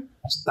 Mm-hmm.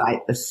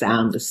 Sight, the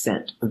sound, the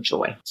scent of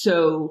joy.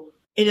 So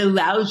it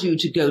allows you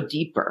to go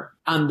deeper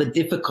on the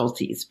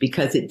difficulties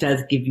because it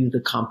does give you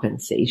the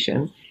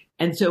compensation.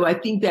 And so I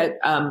think that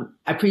I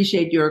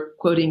appreciate your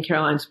quoting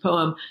Caroline's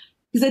poem,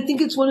 because I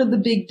think it's one of the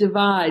big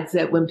divides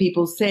that when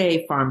people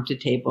say farm to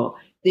table,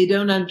 they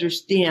don't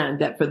understand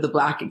that for the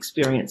Black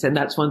experience. And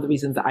that's one of the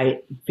reasons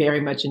I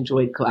very much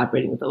enjoyed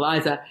collaborating with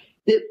Eliza,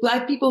 that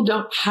Black people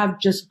don't have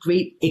just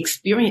great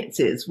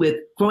experiences with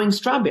growing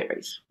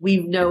strawberries. We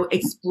know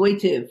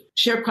exploitive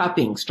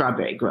sharecropping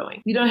strawberry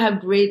growing. We don't have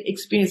great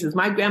experiences.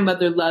 My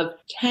grandmother loved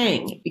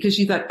Tang because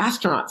she thought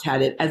astronauts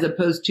had it, as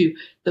opposed to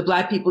the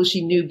Black people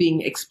she knew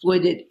being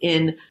exploited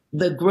in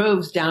the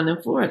groves down in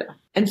Florida.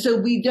 And so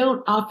we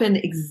don't often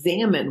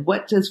examine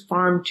what does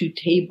farm to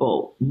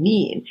table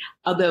mean,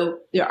 although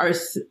there are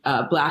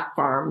Black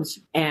farms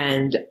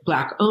and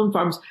Black owned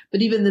farms,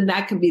 but even then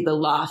that can be the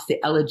loss, the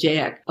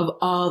elegiac of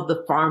all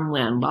the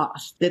farmland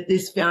lost, that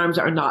these farms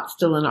are not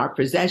still in our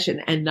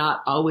possession and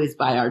not always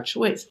by our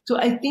choice. So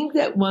I think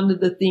that one of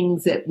the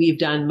things that we've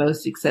done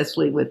most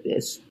successfully with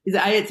this is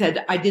I had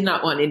said I did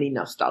not want any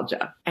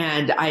nostalgia.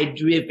 And I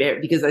drew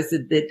it because I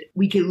said that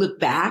we could look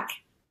back,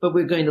 but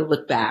we're going to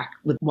look back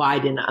with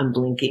wide and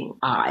unblinking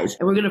eyes.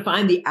 And we're going to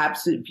find the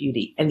absolute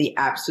beauty and the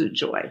absolute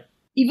joy.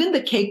 Even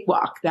the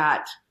cakewalk,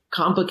 that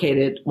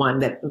complicated one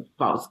that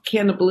involves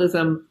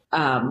cannibalism,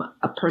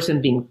 a person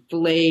being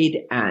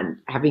filleted and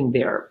having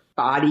their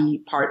body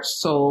parts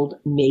sold,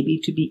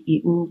 maybe to be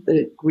eaten,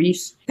 the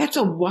grease. That's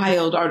a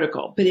wild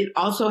article, but it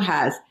also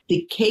has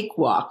the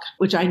cakewalk,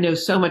 which I know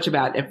so much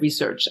about and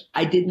research.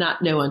 I did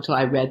not know until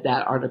I read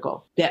that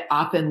article that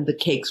often the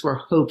cakes were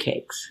hoe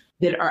cakes,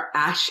 that are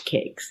ash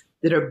cakes,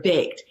 that are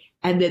baked,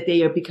 and that they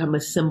have become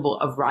a symbol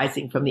of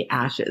rising from the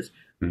ashes.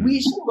 Mm-hmm.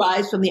 We Shall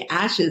Rise from the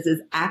Ashes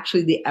is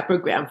actually the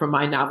epigram for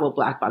my novel,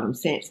 Black Bottom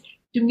Saints.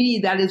 To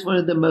me, that is one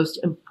of the most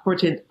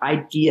important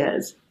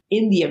ideas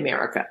in the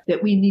America,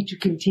 that we need to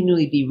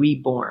continually be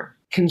reborn,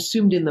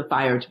 consumed in the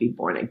fire to be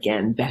born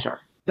again better.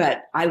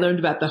 But I learned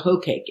about the hoe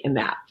cake in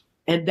that,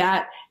 and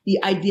that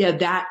the idea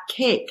that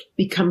cake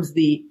becomes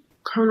the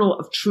kernel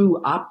of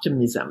true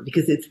optimism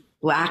because it's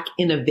Black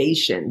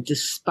innovation.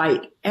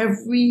 Despite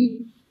every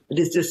that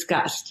is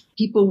discussed,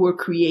 people were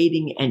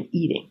creating and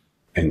eating.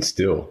 And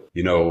still,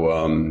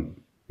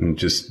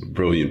 just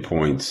brilliant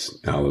points,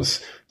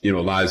 Alice.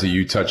 Liza,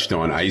 you touched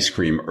on ice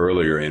cream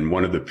earlier, and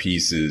one of the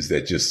pieces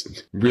that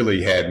just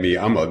really had me,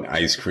 I'm an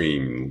ice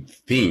cream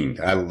fiend.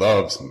 I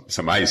love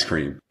some ice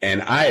cream.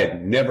 And I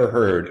had never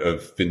heard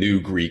of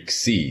fenugreek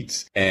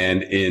seeds.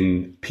 And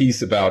in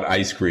Piece About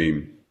Ice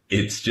Cream,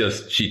 it's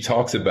just, she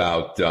talks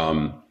about,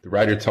 the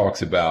writer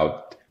talks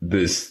about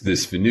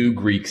this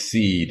fenugreek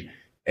seed,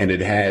 and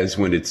it has,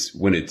 when it's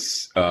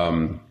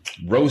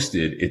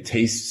roasted, it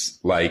tastes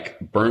like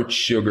burnt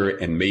sugar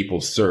and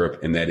maple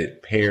syrup, and that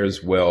it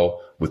pairs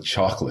well with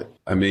chocolate.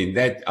 I mean,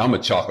 that I'm a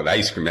chocolate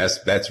ice cream.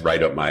 That's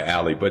right up my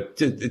alley,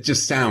 but it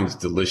just sounds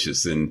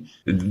delicious. And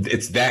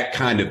it's that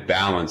kind of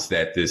balance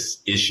that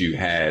this issue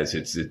has.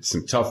 It's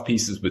some tough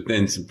pieces, but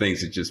then some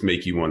things that just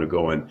make you want to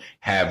go and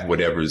have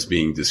whatever is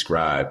being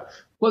described.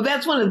 Well,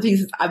 that's one of the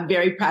things I'm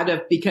very proud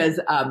of because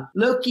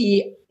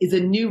Loki is a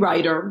new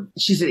writer.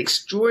 She's an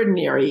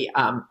extraordinary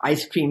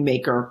ice cream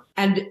maker.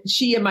 And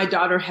she and my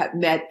daughter had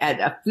met at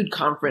a food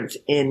conference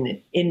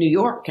in New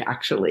York,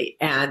 actually.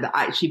 And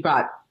she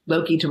brought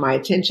Loki to my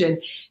attention.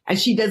 And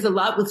she does a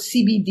lot with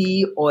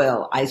CBD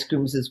oil ice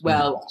creams as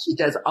well. Mm-hmm. She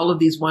does all of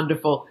these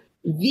wonderful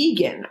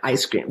vegan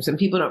ice creams. And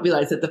people don't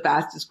realize that the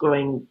fastest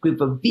growing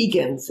group of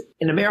vegans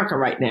in America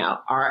right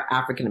now are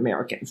African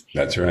Americans.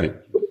 That's right.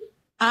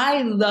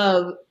 I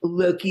love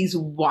Loki's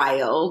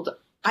wild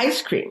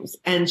ice creams,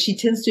 and she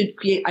tends to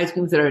create ice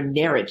creams that are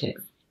narrative.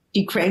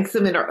 She cranks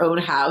them in her own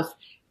house,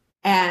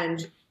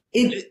 and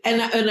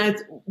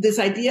this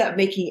idea of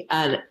making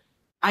an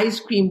ice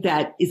cream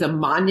that is a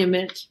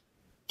monument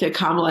to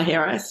Kamala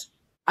Harris.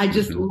 I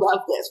just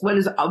love this. What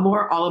is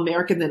more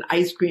all-American than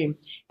ice cream?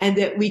 And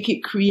that we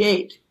could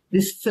create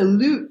this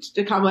salute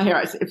to Kamala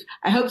Harris.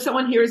 I hope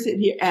someone hears it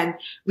here and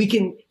we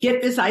can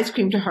get this ice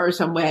cream to her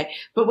some way.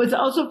 But what's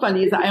also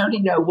funny is I only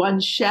know one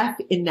chef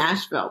in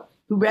Nashville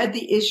who read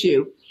the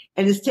issue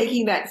and is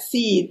taking that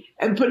seed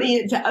and putting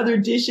it into other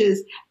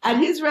dishes at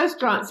his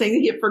restaurant, saying that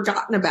he had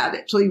forgotten about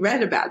it till he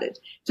read about it.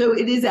 So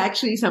it is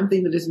actually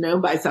something that is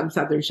known by some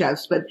Southern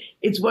chefs, but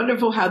it's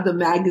wonderful how the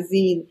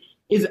magazine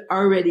is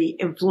already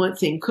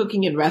influencing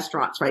cooking in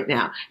restaurants right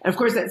now. And of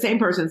course, that same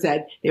person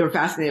said they were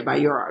fascinated by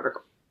your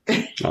article.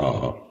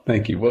 Oh,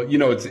 thank you. Well,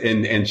 it's,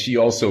 and she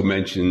also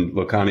mentioned,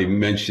 Lokani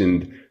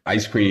mentioned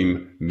ice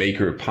cream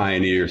maker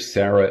pioneer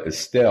Sarah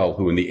Estelle,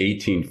 who in the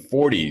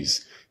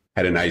 1840s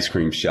had an ice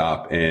cream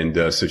shop. And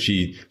so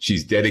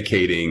she's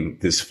dedicating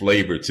this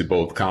flavor to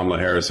both Kamala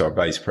Harris, our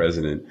vice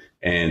president,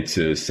 and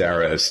to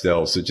Sarah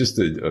Estelle. So just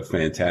a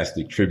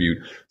fantastic tribute.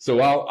 So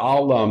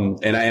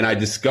I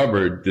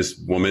discovered this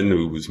woman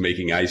who was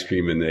making ice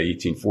cream in the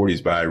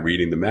 1840s by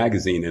reading the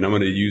magazine. And I'm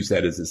going to use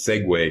that as a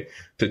segue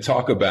to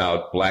talk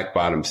about Black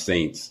Bottom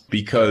Saints,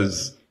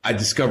 because I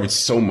discovered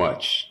so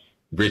much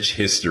rich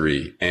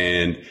history.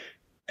 And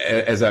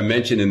as I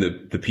mentioned in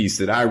the piece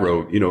that I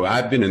wrote,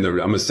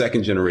 I'm a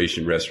second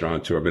generation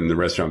restaurateur. I've been in the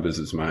restaurant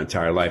business my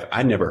entire life.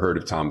 I never heard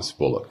of Thomas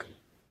Bullock.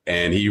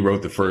 And he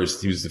was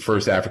the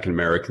first African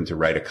American to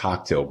write a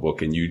cocktail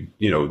book. And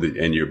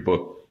and your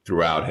book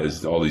throughout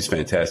has all these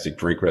fantastic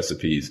drink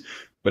recipes.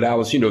 But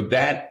Alice,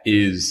 that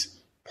is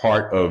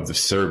part of the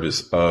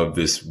service of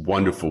this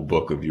wonderful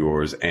book of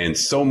yours. And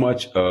so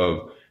much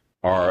of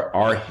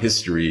our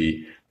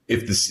history,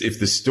 if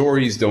the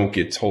stories don't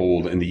get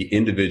told and the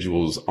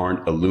individuals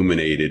aren't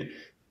illuminated,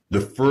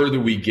 the further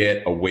we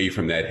get away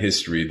from that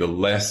history, the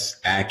less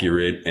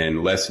accurate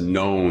and less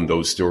known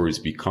those stories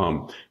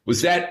become.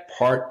 Was that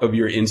part of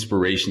your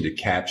inspiration to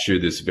capture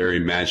this very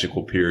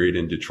magical period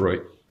in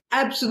Detroit?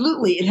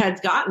 Absolutely. It has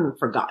gotten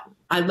forgotten.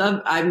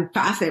 I'm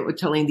fascinated with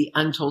telling the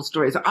untold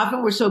stories.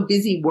 Often we're so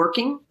busy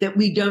working that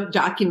we don't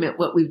document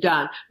what we've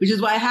done, which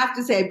is why I have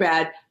to say,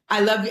 Brad, I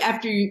love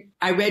after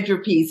I read your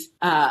piece,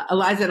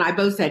 Eliza and I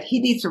both said he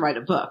needs to write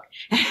a book.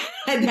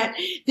 And that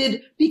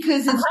did,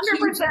 because it's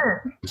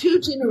 100%. two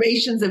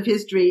generations of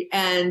history.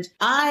 And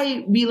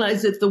I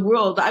realized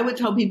that I would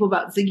tell people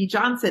about Ziggy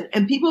Johnson,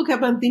 and people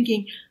kept on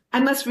thinking, I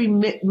must be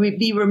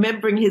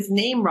remembering his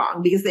name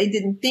wrong, because they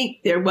didn't think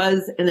there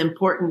was an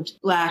important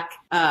Black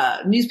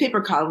newspaper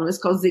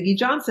columnist called Ziggy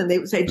Johnson. They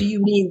would say, do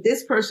you mean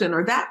this person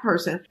or that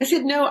person? I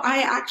said, no, I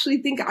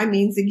actually think I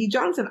mean Ziggy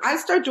Johnson. I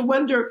started to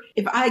wonder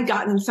if I had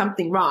gotten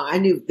something wrong. I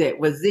knew that it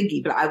was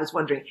Ziggy, but I was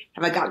wondering,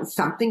 have I gotten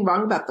something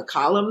wrong about the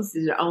columns?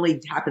 Did it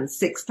only happen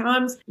 6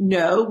 times?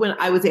 No, when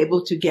I was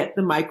able to get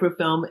the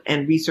microfilm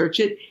and research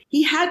it,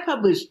 he had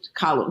published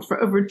columns for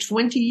over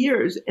 20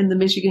 years in the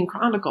Michigan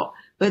Chronicle.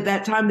 But at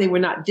that time, they were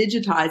not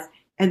digitized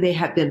and they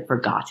had been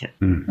forgotten.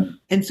 Mm-hmm.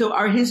 And so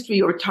our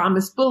history, or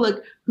Thomas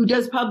Bullock, who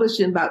does publish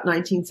in about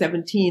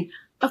 1917,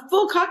 a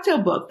full cocktail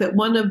book that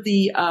one of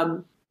the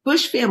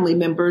Bush family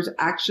members,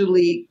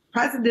 actually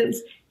president's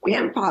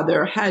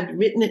grandfather, had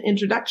written an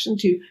introduction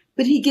to,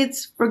 but he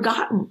gets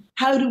forgotten.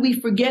 How do we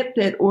forget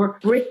that? Or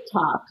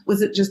Bricktop,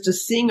 was it just a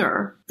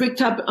singer?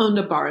 Bricktop owned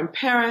a bar in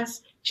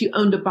Paris. She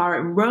owned a bar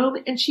in Rome,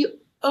 and she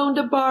owned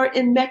a bar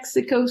in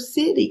Mexico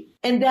City.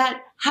 And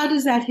how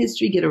does that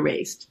history get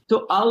erased?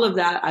 So all of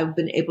that I've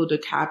been able to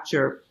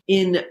capture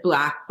in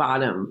Black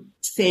Bottom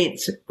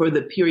Saints for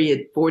the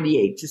period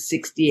 48 to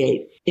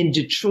 68 in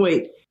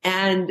Detroit,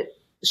 and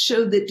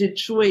show that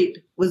Detroit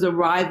was a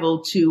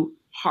rival to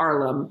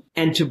Harlem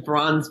and to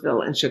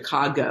Bronzeville and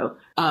Chicago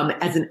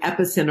as an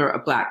epicenter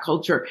of Black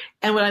culture.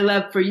 And what I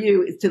love for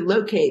you is to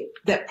locate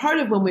that part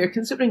of when we are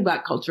considering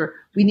Black culture,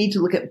 we need to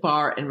look at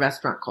bar and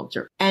restaurant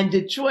culture. And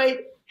Detroit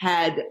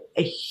had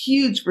a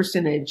huge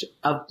percentage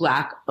of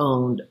Black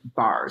owned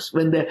bars.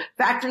 When the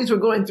factories were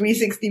going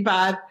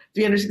 365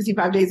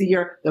 days a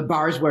year, the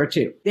bars were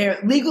too. They're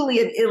legally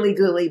and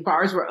illegally,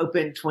 bars were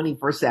open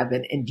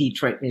 24/7 in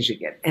Detroit,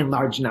 Michigan, and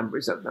large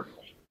numbers of them.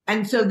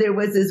 And so there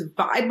was this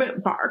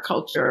vibrant bar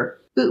culture.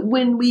 But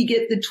when we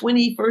get the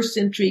 21st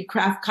century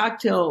craft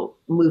cocktail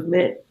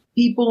movement,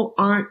 people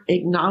aren't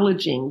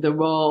acknowledging the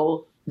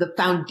role, the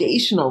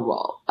foundational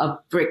role of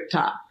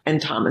Bricktop and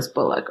Thomas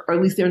Bullock, or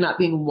at least they're not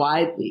being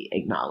widely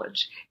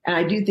acknowledged. And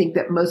I do think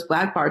that most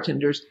Black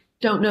bartenders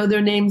don't know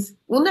their names.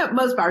 Well, no,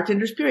 most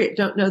bartenders, period,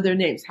 don't know their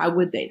names. How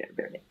would they know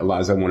their names?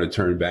 Eliza, I want to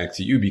turn back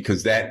to you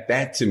because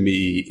that to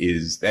me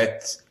is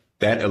that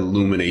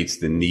illuminates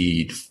the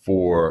need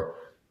for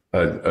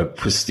a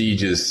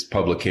prestigious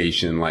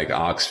publication like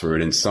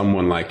Oxford and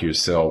someone like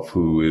yourself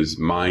who is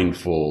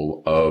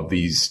mindful of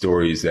these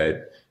stories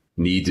that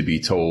need to be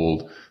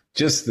told.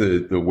 Just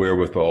the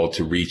wherewithal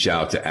to reach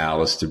out to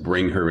Alice, to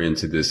bring her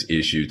into this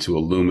issue, to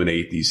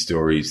illuminate these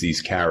stories,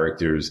 these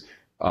characters,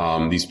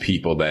 these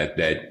people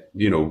that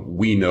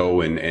we know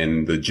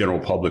and the general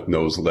public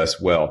knows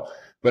less well.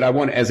 But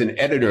as an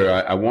editor,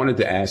 I wanted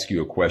to ask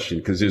you a question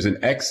because there's an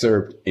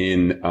excerpt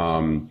in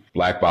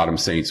Black Bottom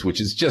Saints,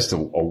 which is just a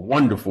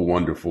wonderful,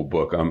 wonderful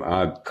book.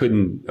 I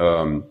couldn't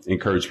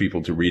encourage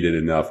people to read it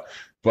enough.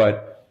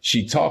 But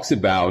she talks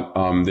about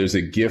there's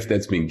a gift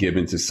that's been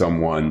given to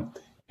someone.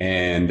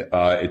 And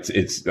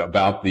it's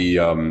about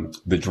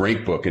the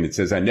drink book. And it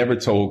says, I never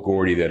told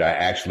Gordy that I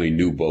actually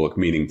knew Bullock,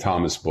 meaning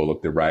Thomas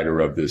Bullock, the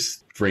writer of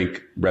this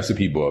drink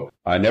recipe book.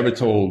 I never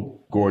told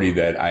Gordy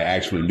that I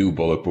actually knew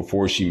Bullock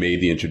before she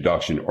made the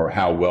introduction or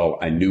how well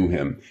I knew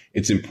him.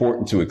 It's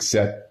important to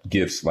accept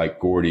gifts like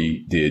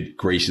Gordy did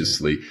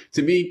graciously.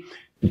 To me,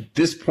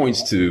 this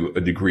points to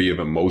a degree of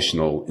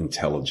emotional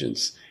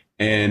intelligence.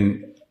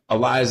 And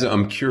Eliza,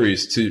 I'm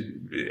curious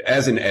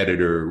as an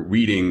editor,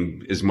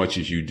 reading as much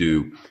as you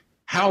do,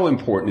 how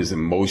important is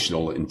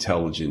emotional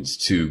intelligence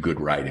to good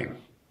writing?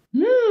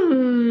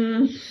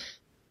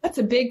 That's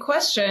a big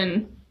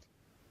question.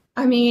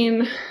 I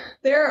mean,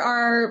 it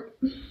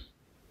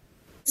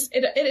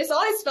has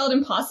always felt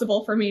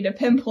impossible for me to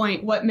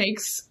pinpoint what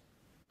makes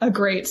a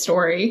great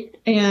story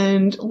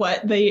and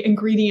what the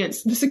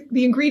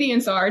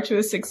ingredients are to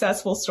a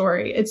successful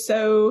story. It's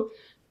so,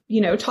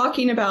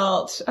 talking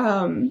about,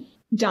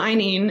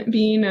 dining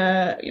being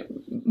a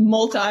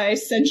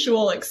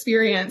multi-sensual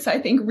experience, I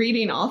think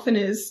reading often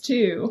is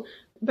too.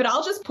 But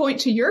I'll just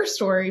point to your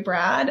story,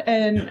 Brad,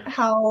 and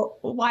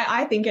why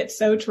I think it's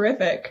so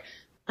terrific.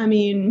 I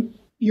mean,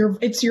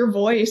 it's your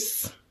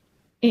voice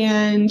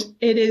and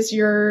it is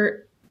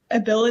your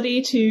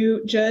ability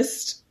to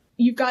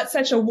you've got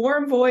such a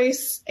warm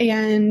voice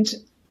and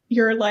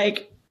you're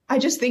like, I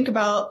just think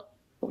about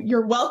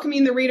you're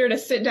welcoming the reader to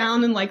sit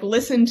down and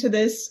listen to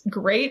this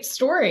great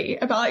story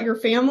about your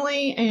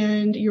family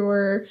and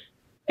your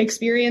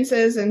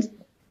experiences and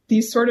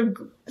these sort of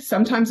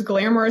sometimes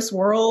glamorous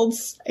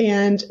worlds.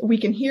 And we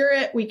can hear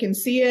it, we can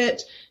see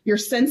it. You're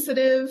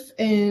sensitive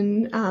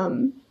in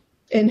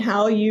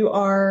how you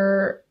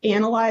are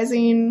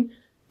analyzing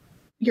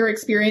your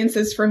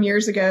experiences from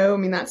years ago. I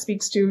mean, that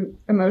speaks to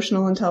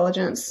emotional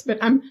intelligence, but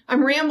I'm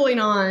rambling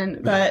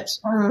on, but,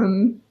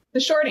 the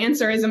short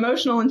answer is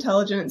emotional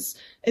intelligence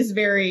is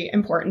very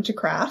important to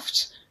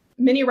craft.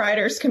 Many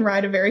writers can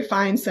write a very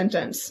fine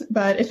sentence,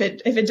 but if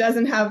it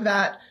doesn't have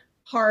that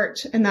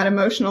heart and that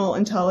emotional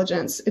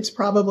intelligence, it's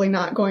probably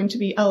not going to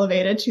be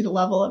elevated to the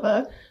level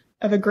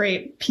of a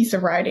great piece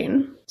of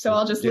writing. So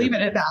I'll just leave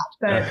it at that.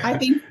 But I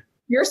think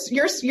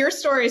your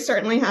story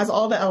certainly has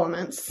all the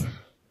elements.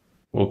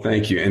 Well,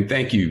 thank you. And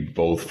thank you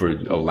both for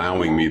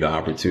allowing me the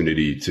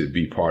opportunity to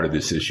be part of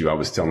this issue. I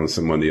was telling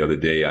someone the other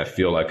day, I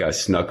feel like I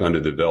snuck under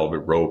the velvet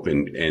rope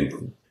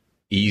and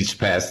eased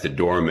past the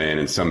doorman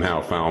and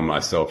somehow found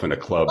myself in a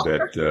club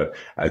that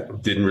I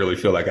didn't really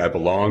feel like I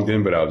belonged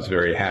in, but I was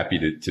very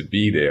happy to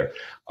be there.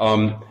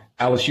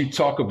 Alice, you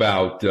talk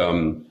about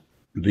in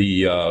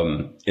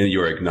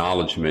your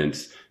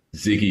acknowledgments,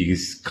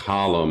 Ziggy's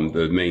column,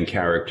 the main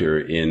character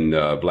in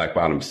Black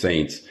Bottom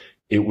Saints.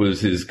 It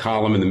was his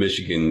column in the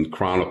Michigan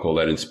Chronicle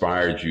that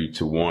inspired you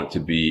to want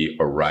to be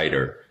a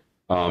writer.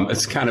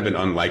 It's kind of an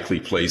unlikely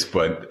place,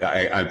 but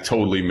I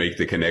totally make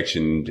the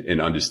connection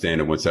and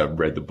understand it once I've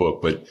read the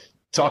book. But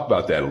talk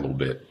about that a little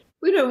bit.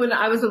 When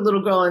I was a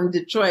little girl in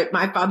Detroit,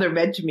 my father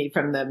read to me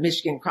from the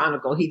Michigan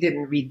Chronicle. He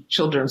didn't read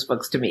children's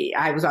books to me.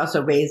 I was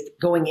also raised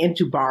going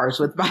into bars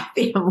with my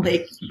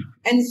family.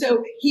 And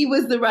so he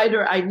was the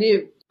writer I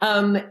knew.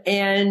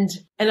 And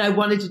I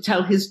wanted to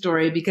tell his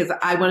story because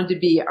I wanted to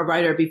be a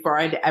writer before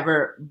I'd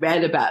ever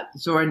read about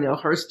Zora Neale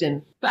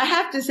Hurston. But I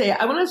have to say,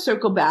 I want to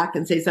circle back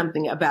and say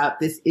something about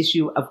this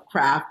issue of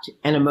craft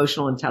and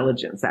emotional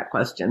intelligence, that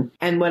question.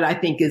 And what I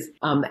think is,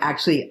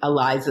 actually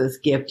Eliza's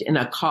gift in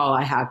a call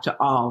I have to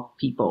all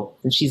people,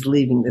 and she's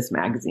leaving this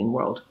magazine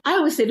world. I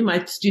always say to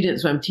my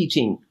students when I'm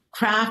teaching,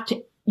 craft,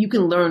 you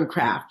can learn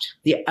craft.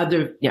 The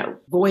other,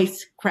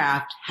 voice,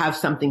 craft, have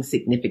something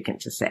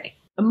significant to say.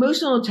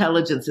 Emotional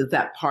intelligence is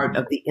that part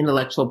of the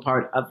intellectual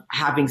part of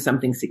having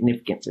something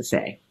significant to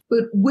say.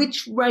 But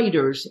which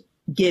writers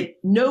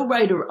no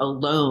writer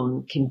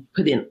alone can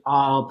put in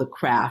all the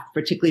craft,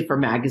 particularly for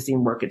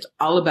magazine work. It's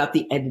all about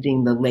the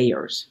editing, the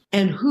layers,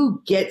 and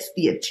who gets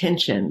the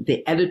attention,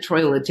 the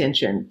editorial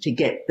attention to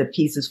get the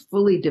pieces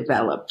fully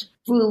developed,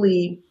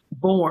 fully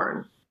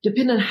born,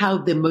 depend on how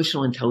the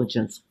emotional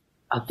intelligence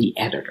of the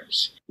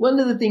editors. One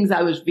of the things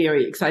I was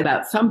very excited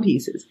about some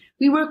pieces,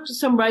 we worked with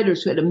some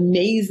writers who had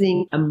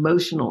amazing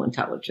emotional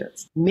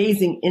intelligence,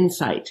 amazing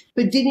insight,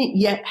 but didn't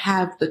yet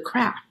have the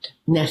craft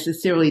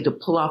necessarily to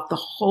pull off the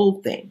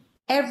whole thing.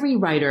 Every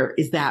writer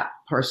is that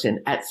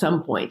person at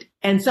some point.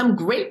 And some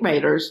great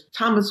writers,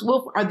 Thomas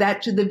Wolfe, are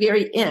that to the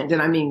very end.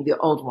 And I mean the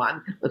old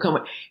one,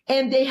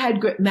 and they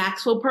had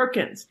Maxwell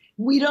Perkins.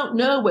 We don't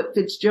know what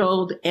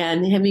Fitzgerald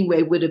and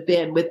Hemingway would have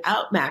been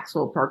without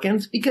Maxwell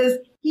Perkins, because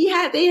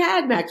they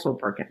had Maxwell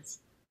Perkins,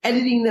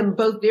 editing them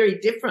both very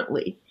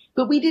differently.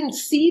 But we didn't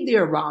see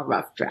their raw,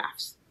 rough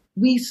drafts.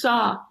 We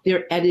saw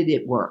their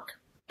edited work.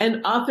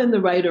 And often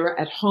the writer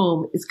at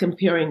home is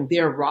comparing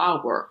their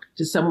raw work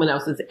to someone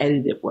else's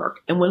edited work.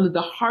 And one of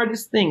the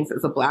hardest things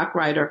as a Black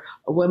writer,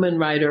 a woman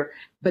writer,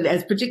 but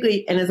as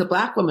a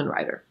Black woman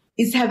writer,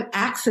 is to have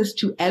access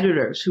to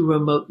editors who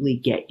remotely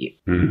get you.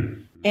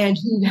 Mm-hmm. And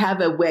who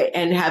have a way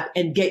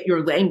and get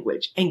your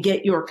language and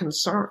get your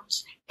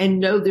concerns and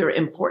know they're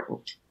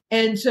important.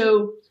 And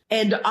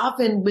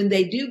often when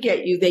they do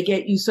get you, they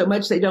get you so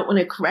much they don't want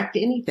to correct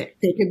anything.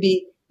 They could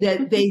be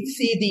that they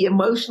see the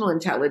emotional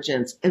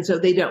intelligence, and so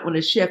they don't want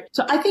to shift.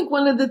 So I think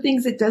one of the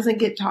things that doesn't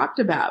get talked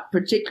about,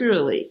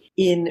 particularly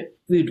in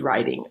food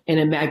writing and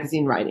in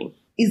magazine writing,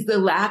 is the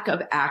lack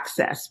of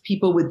access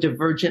people with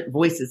divergent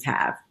voices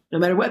have, no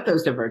matter what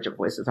those divergent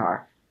voices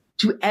are,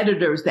 to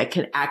editors that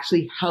can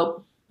actually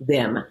help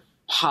them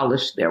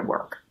polish their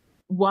work.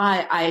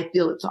 Why I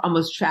feel it's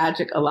almost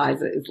tragic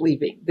Eliza is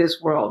leaving this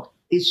world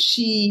is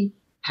she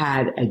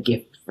had a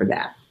gift for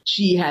that.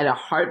 She had a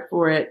heart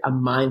for it, a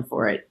mind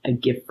for it, a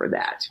gift for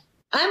that.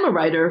 I'm a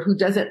writer who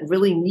doesn't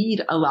really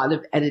need a lot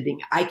of editing.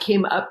 I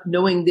came up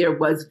knowing there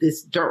was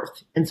this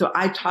dearth. And so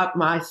I taught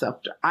myself,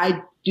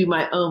 I do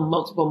my own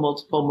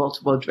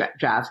multiple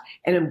drafts,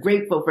 and I'm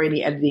grateful for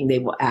any editing they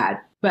will add.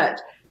 But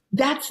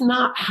that's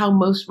not how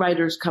most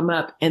writers come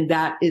up. And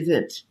that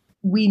isn't,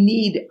 we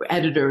need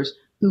editors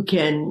who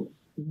can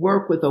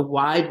work with a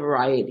wide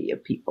variety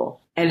of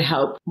people and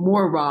help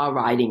more raw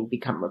writing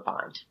become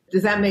refined.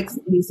 Does that make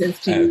any sense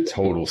to you?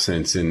 Total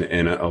sense. And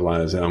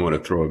Eliza, I want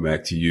to throw it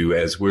back to you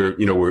as we're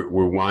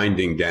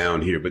winding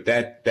down here, but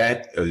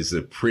that is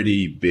a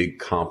pretty big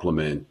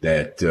compliment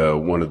that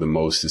one of the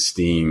most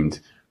esteemed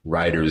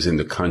writers in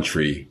the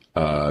country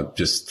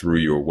just threw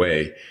your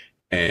way.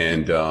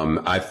 And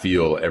I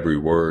feel every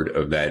word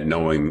of that,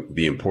 knowing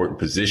the important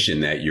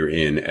position that you're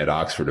in at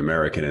Oxford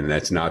American. And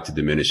that's not to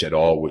diminish at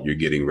all what you're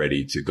getting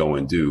ready to go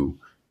and do.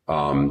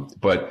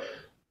 But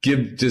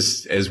give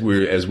just as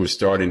we're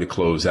starting to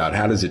close out,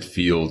 how does it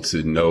feel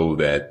to know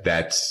that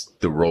that's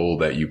the role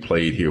that you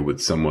played here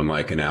with someone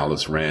like an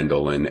Alice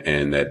Randall,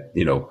 and that,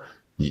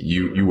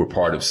 you were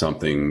part of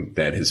something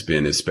that has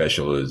been as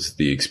special as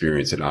the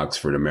experience at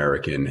Oxford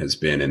American has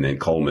been, and then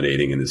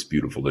culminating in this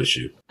beautiful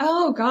issue?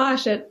 Oh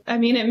gosh, it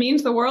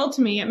means the world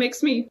to me. It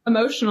makes me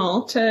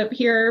emotional to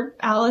hear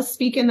Alice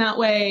speak in that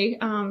way.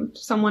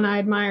 Someone I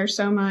admire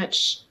so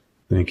much.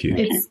 Thank you.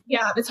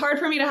 It's hard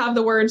for me to have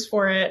the words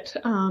for it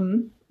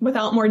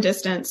without more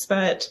distance,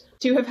 but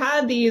to have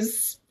had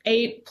these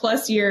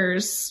 8+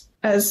 years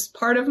as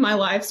part of my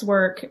life's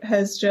work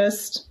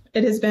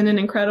it has been an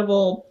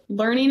incredible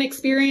learning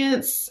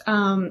experience,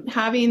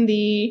 having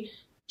the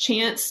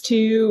chance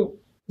to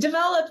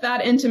develop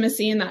that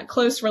intimacy and that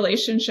close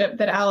relationship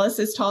that Alice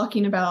is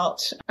talking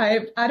about.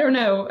 I don't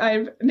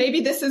know.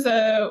 Maybe this is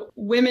a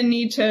women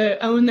need to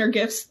own their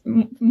gifts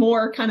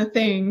more kind of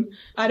thing.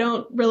 I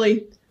don't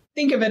really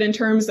think of it in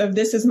terms of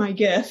this is my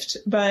gift,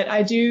 but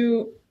I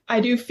do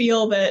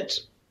feel that,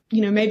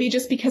 maybe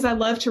just because I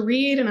love to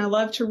read and I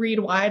love to read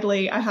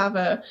widely, I have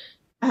a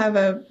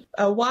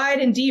wide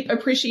and deep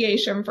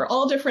appreciation for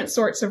all different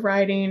sorts of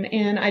writing.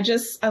 And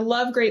I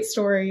love great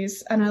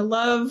stories, and I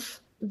love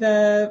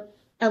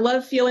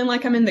feeling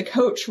like I'm in the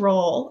coach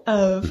role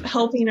of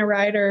helping a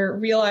writer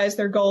realize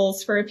their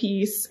goals for a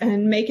piece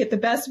and make it the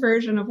best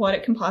version of what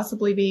it can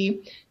possibly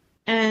be.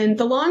 And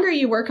the longer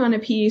you work on a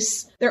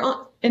piece,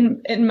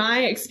 in my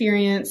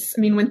experience,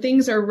 when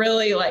things are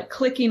really like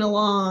clicking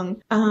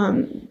along,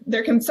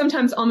 there can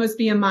sometimes almost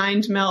be a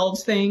mind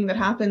meld thing that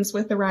happens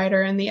with the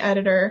writer and the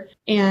editor.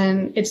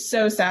 And it's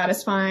so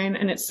satisfying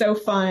and it's so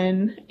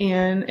fun,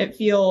 and it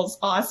feels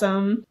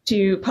awesome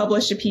to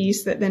publish a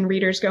piece that then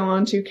readers go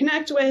on to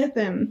connect with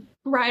and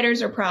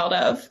writers are proud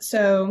of.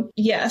 So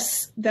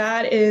yes,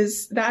 that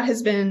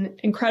has been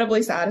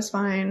incredibly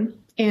satisfying,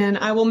 and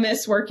I will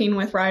miss working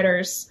with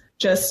writers.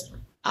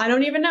 I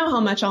don't even know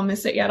how much I'll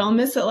miss it yet. I'll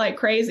miss it like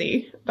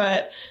crazy.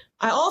 But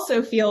I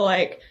also feel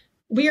like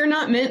we are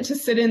not meant to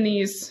sit in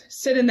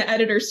the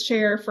editor's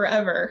chair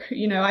forever.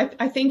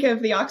 I think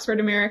of the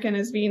Oxford American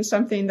as being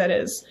something that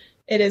is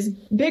it is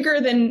bigger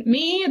than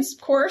me. Of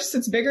course,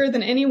 it's bigger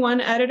than any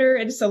one editor.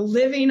 It's a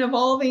living,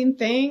 evolving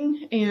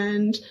thing.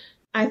 And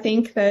I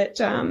think that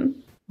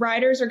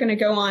writers are going to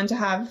go on to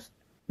have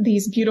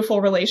these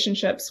beautiful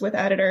relationships with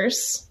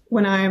editors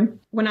when I'm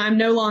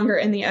no longer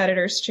in the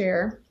editor's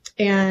chair.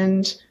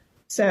 And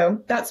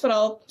so that's what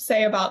I'll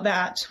say about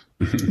that.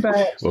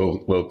 But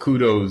well,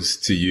 kudos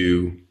to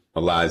you,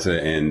 Eliza,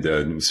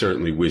 and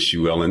certainly wish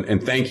you well.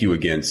 And thank you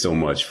again so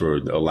much for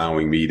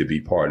allowing me to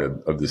be part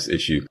of this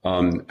issue.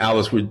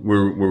 Alice,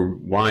 we're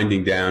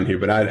winding down here,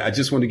 but I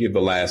just want to give the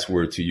last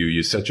word to you.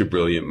 You're such a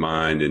brilliant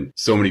mind, and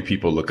so many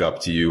people look up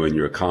to you, and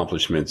your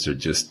accomplishments are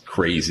just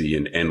crazy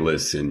and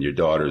endless, and your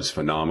daughter's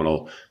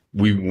phenomenal.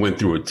 We went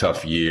through a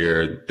tough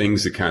year.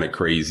 Things are kind of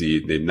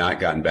crazy. They've not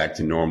gotten back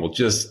to normal.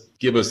 Just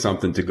give us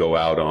something to go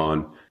out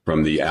on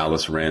from the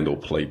Alice Randall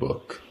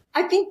playbook.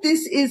 I think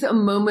this is a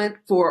moment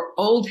for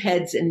old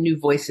heads and new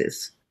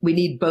voices. We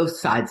need both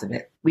sides of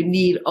it. We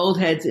need old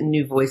heads and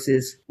new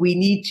voices. We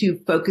need to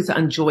focus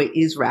on joy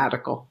is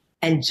radical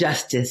and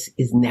justice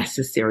is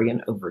necessary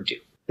and overdue.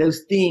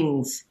 Those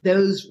things,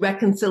 those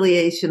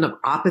reconciliation of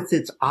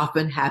opposites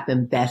often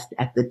happen best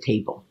at the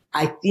table.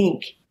 I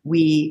think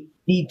we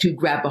need to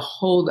grab a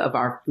hold of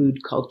our food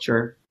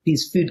culture,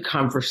 these food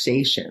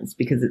conversations,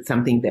 because it's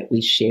something that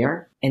we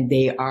share and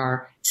they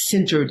are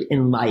centered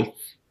in life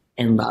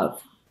and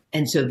love.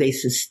 And so they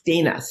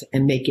sustain us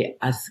and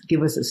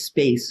give us a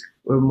space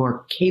where we're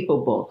more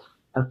capable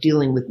of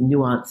dealing with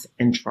nuance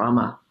and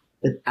trauma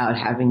without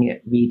having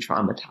it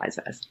re-traumatize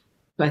us.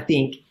 So I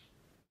think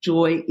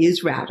joy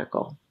is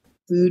radical,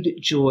 food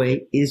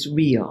joy is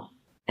real,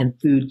 and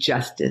food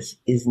justice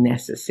is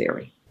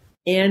necessary.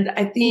 And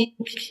I think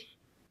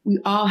we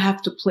all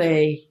have to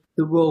play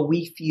the role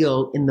we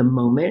feel in the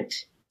moment.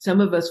 Some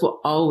of us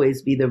will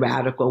always be the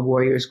radical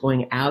warriors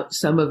going out.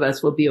 Some of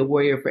us will be a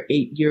warrior for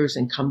 8 years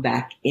and come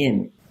back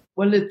in.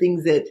 One of the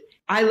things that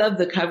I love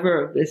the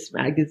cover of this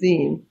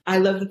magazine. I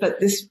love the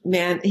fact this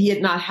man, he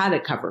had not had a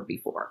cover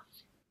before.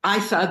 I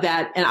saw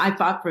that and I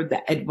fought for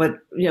that. And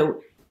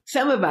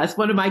some of us,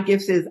 one of my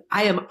gifts is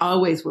I am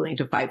always willing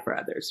to fight for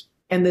others.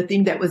 And the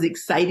thing that was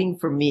exciting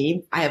for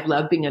me, I have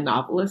loved being a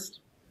novelist.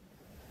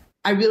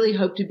 I really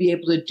hope to be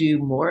able to do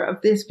more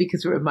of this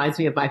because it reminds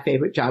me of my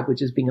favorite job,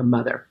 which is being a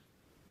mother.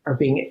 Or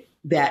being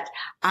that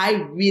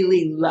I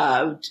really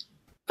loved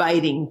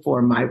fighting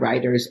for my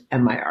writers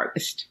and my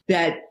artists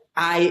that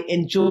I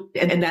enjoyed.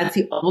 And that's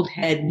the old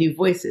head, new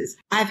voices.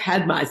 I've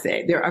had my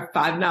say. There are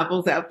 5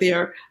 novels out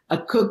there, a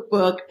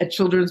cookbook, a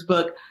children's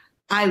book.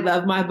 I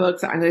love my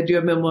books. I'm going to do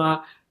a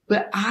memoir,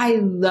 but I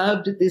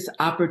loved this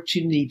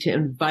opportunity to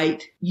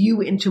invite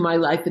you into my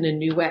life in a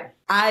new way.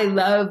 I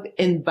love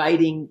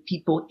inviting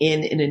people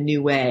in a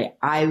new way.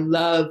 I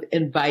love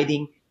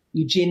inviting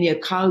Eugenia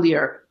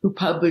Collier, who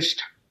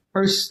published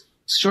her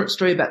short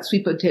story about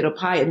sweet potato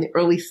pie in the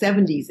early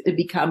 70s. It had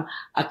become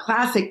a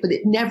classic, but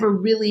it never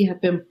really had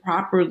been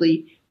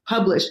properly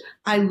published.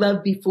 I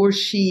love before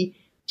she's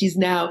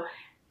now,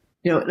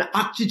 an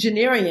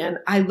octogenarian.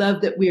 I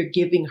love that we're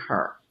giving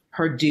her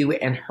due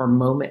and her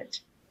moment.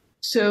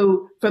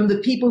 So from the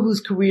people whose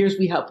careers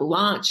we help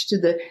launch to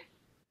the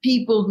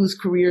people whose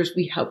careers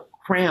we help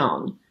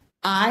crown,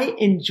 I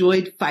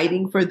enjoyed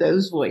fighting for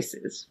those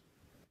voices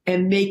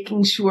and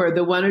making sure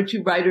the 1 or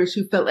 2 writers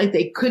who felt like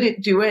they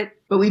couldn't do it,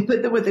 but we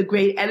put them with a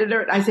great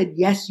editor. And I said,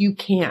 yes, you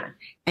can.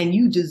 And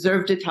you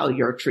deserve to tell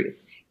your truth.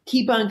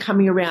 Keep on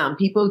coming around.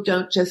 People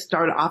don't just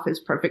start off as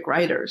perfect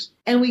writers.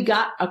 And we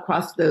got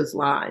across those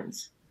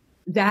lines.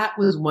 That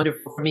was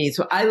wonderful for me.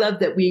 So I love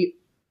that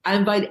I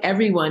invite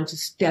everyone to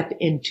step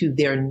into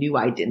their new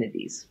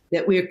identities,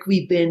 that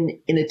we've been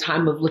in a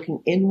time of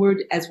looking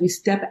inward. As we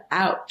step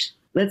out,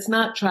 let's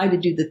not try to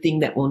do the thing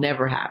that will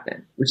never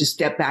happen, which is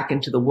step back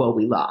into the world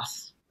we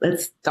lost.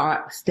 Let's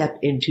step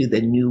into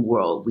the new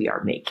world we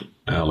are making.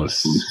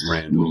 Alice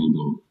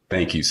Randall,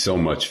 thank you so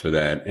much for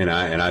that. And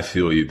I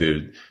feel you.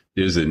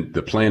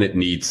 The planet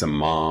needs some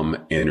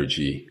mom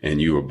energy,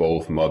 and you are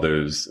both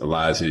mothers.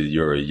 Eliza,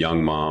 you're a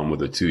young mom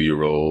with a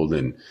 2-year-old,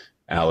 and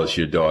Alice,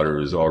 your daughter,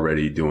 is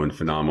already doing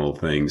phenomenal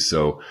things.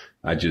 So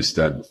I'm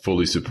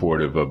fully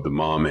supportive of the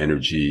mom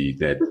energy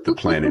that the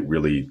planet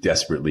really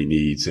desperately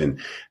needs. And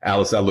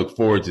Alice, I look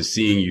forward to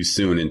seeing you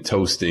soon and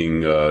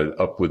toasting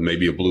up with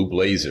maybe a blue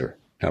blazer.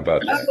 How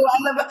about that?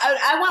 Oh,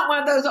 I want one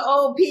of those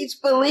old peach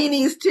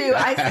Bellinis too.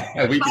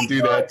 We can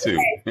do that too.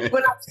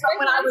 when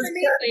I was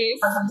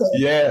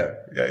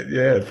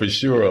Yeah, for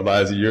sure,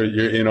 Eliza.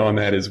 You're in on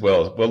that as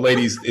well. Well,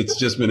 ladies, it's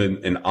just been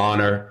an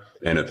honor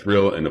and a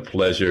thrill and a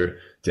pleasure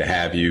to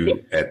have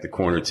you at the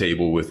corner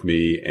table with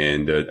me.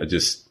 And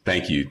just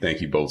thank you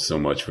both so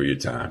much for your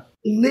time.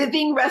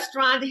 Living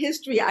restaurant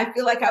history. I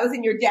feel like I was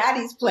in your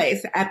daddy's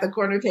place at the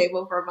corner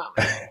table for a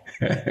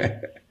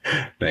moment.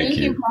 Thank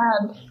you.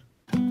 Bob.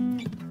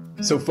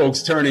 So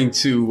folks, turning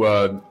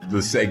to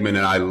the segment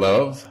that I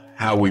love,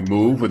 How We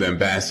Move with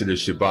Ambassador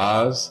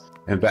Shabazz.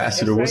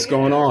 Ambassador, what's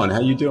going on?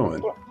 How you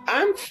doing?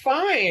 I'm I'm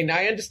fine.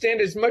 I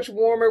understand it's much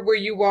warmer where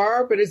you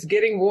are, but it's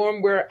getting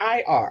warm where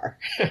I are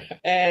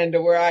and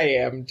where I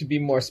am, to be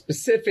more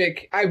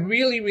specific. I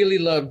really, really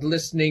loved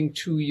listening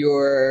to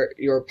your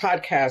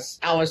podcast,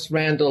 Alice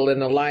Randall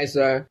and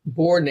Eliza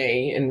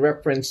Bournay, in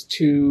reference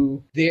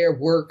to their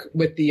work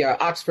with the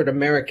Oxford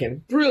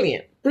American.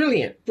 Brilliant.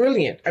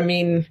 I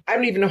mean, I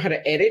don't even know how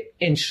to edit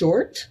in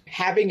short.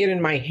 Having it in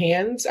my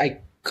hands, I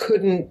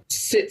couldn't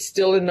sit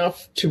still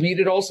enough to read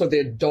it all. So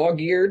they're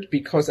dog-eared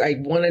because I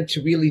wanted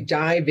to really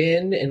dive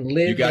in and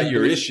live. You got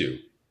your issue.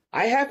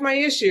 I have my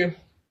issue.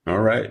 All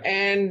right.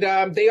 And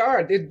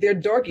they're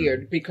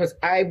dog-eared because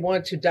I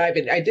want to dive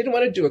in. I didn't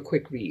want to do a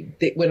quick read.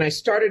 When I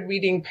started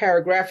reading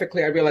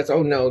paragraphically, I realized,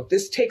 oh no,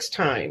 this takes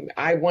time.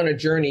 I want a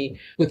journey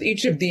with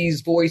each of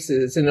these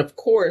voices. And of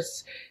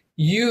course,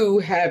 you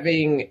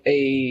having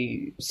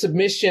a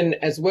submission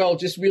as well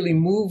just really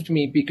moved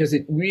me because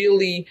it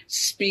really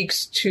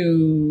speaks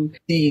to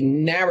the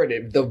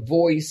narrative, the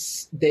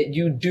voice that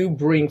you do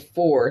bring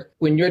forth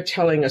when you're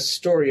telling a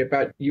story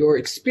about your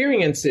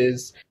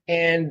experiences.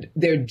 And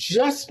they're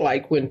just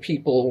like when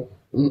people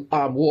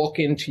walk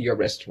into your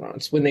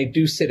restaurants, when they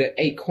do sit at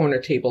a corner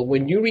table,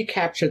 when you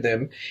recapture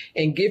them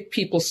and give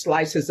people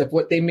slices of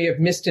what they may have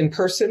missed in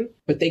person,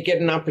 but they get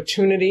an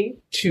opportunity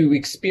to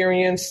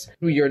experience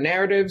through your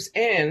narratives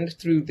and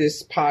through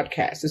this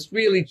podcast. It's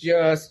really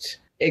just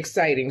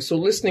exciting. So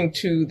listening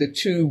to the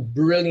two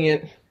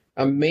brilliant,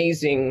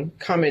 amazing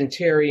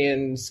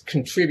commentarians,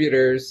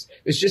 contributors,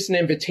 is just an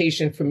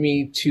invitation for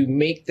me to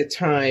make the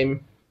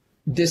time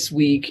this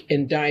week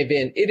and dive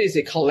in. It is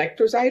a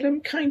collector's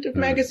item kind of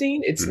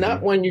magazine. It's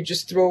not one you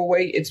just throw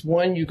away. It's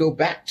one you go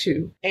back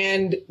to.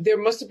 And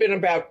there must have been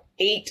about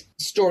 8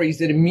 stories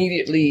that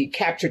immediately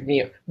captured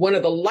me. One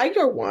of the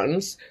lighter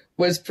ones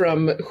was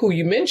from who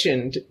you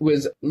mentioned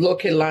was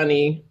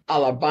Lokelani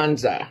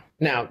Alabanza.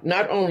 Now,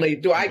 not only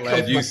do I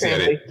come from a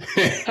family,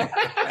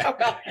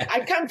 well,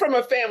 I come from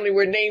a family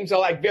where names are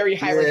like very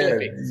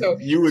hieroglyphic. So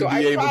you would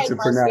be able to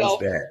pronounce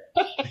that.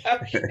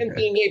 And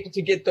being able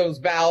to get those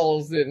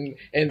vowels and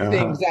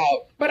things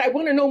out. But I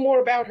want to know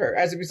more about her.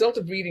 As a result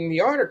of reading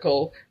the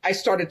article, I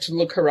started to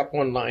look her up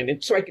online,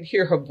 and so I could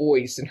hear her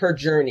voice and her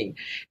journey.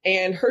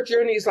 And her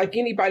journey is like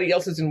anybody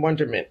else's in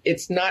wonderment.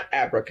 It's not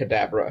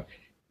abracadabra.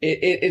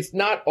 It's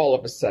not all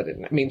of a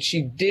sudden. I mean,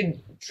 she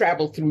did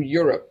travel through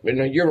Europe in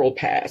a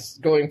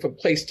Europass, going from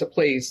place to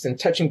place and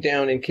touching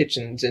down in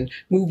kitchens, and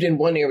moved in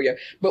one area,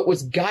 but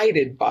was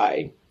guided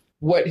by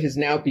what has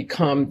now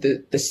become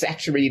the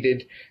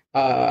saturated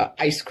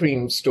ice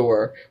cream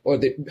store, or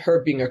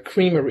her being a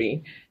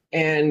creamery.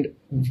 And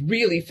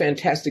really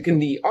fantastic. In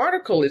the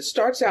article, it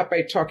starts out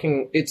by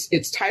talking,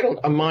 it's titled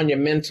A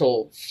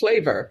Monumental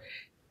Flavor.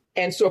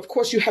 And so, of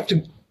course, you have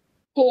to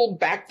pull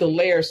back the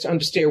layers to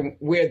understand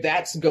where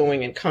that's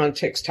going in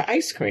context to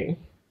ice cream.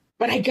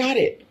 But I got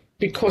it,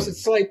 because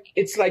it's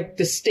like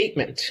the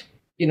statement,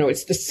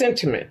 it's the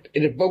sentiment.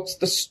 It evokes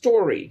the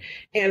story.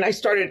 And I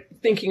started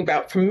thinking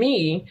about, for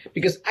me,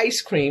 because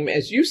ice cream,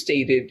 as you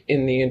stated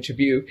in the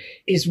interview,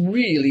 is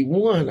really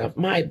one of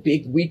my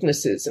big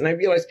weaknesses. And I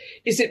realized,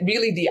 is it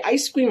really the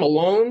ice cream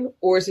alone,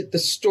 or is it the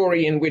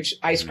story in which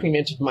ice cream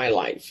entered my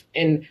life?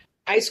 And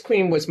ice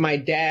cream was my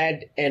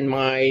dad and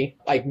my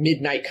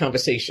midnight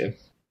conversation,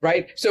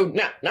 right? So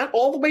not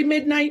all the way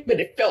midnight, but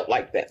it felt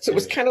like that. So it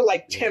was kind of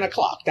like 10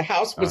 o'clock. The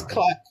house was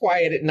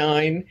quiet at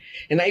 9,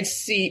 and I'd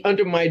see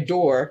under my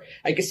door,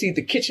 I could see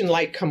the kitchen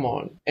light come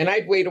on, and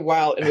I'd wait a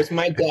while, and it was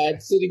my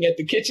dad sitting at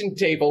the kitchen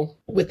table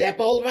with that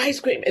bowl of ice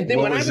cream. And then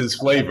what was his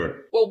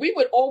flavor? Well, we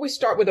would always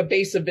start with a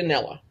base of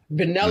vanilla.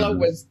 Vanilla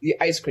was the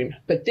ice cream,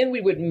 but then we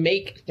would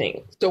make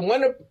things. So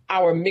one of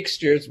our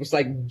mixtures was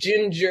like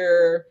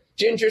ginger,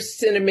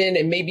 cinnamon,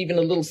 and maybe even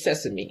a little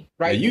sesame,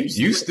 right? Now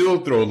you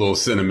still throw a little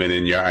cinnamon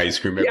in your ice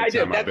cream every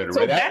time I've been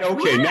around.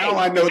 Okay, right. Now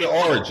I know the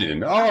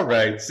origin. All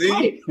right, see?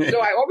 Right.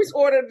 So I always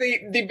order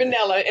the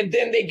vanilla, and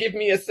then they give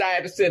me a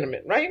side of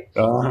cinnamon, right?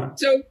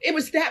 So it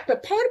was that,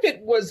 but part of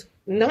it was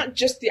not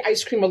just the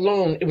ice cream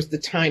alone, it was the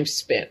time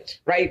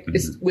spent, right?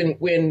 It's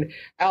when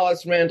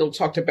Alice Randall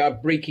talked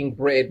about breaking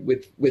bread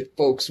with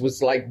folks,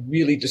 was like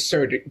really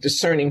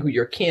discerning who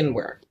your kin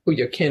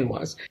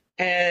was.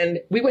 And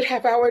we would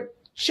have our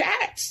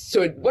chats.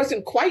 So it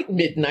wasn't quite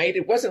midnight.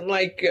 It wasn't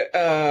like,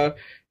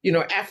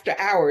 after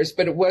hours,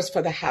 but it was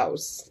for the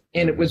house.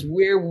 And it was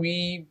where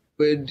we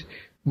would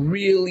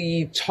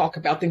really talk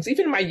about things,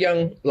 even in my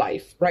young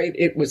life, right?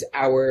 It was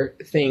our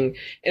thing.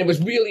 And it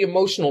was really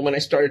emotional when I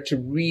started to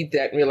read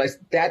that and realize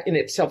that in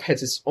itself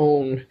is its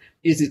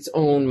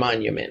own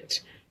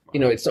monument.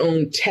 Its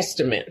own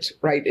testament,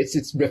 right? It's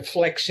its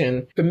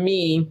reflection for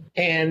me.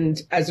 And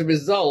as a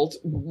result,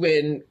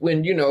 when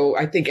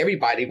I think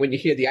everybody, when you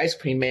hear the ice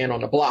cream man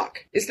on the block,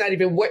 it's not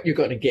even what you're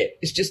going to get.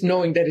 It's just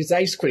knowing that it's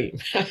ice cream.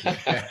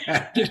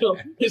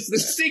 It's the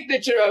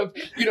signature of,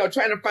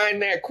 trying to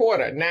find that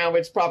quarter. Now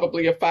it's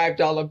probably a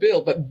 $5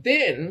 bill. But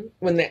then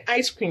when the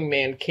ice cream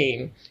man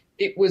came,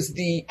 it was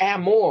the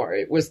amour.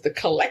 It was the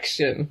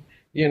collection,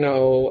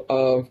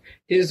 of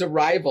his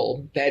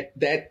arrival,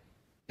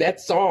 that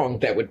song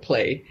that would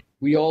play.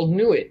 We all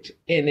knew it,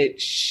 and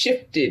it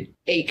shifted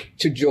ache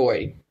to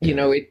joy.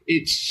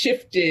 It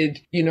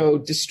shifted,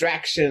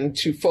 distraction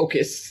to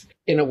focus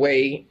in a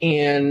way,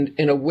 and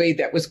in a way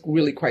that was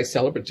really quite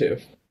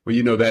celebrative.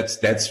 Well,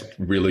 that's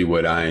really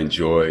what I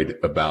enjoyed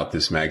about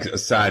this magazine.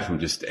 Aside from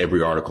just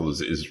every article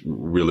is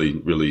really,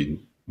 really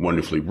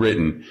wonderfully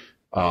written.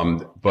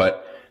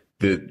 But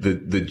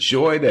the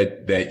joy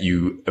that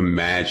you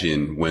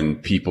imagine when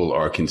people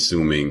are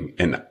consuming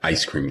an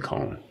ice cream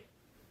cone,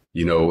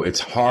 it's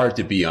hard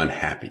to be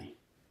unhappy,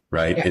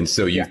 right? Yeah. And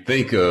so you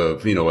think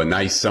of, a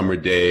nice summer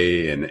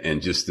day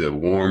and just a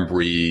warm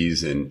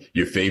breeze and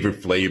your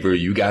favorite flavor,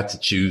 you got to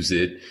choose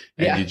it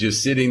and you're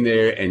just sitting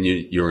there and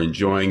you're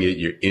enjoying it.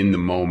 You're in the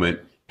moment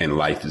and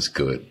life is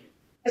good.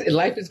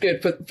 Life is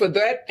good for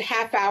that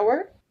half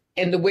hour,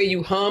 and the way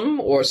you hum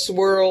or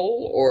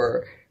swirl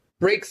or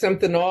break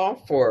something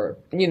off or,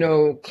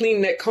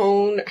 clean that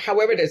cone,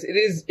 however it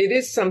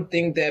is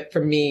something that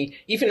for me,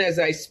 even as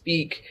I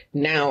speak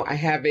now, I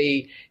have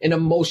an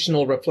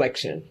emotional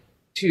reflection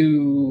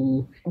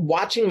to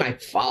watching my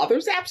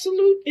father's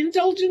absolute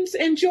indulgence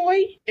and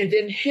joy, and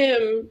then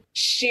him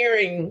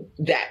sharing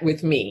that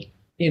with me,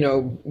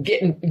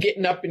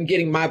 getting up and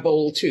getting my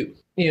bowl too,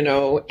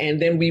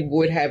 and then we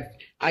would have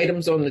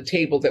items on the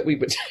table that we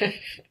would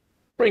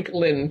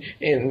sprinkle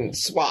and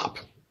swap.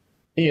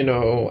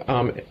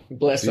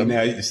 Bless them.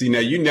 Now,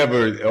 you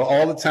never,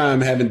 all the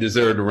time having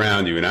dessert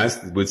around you, and I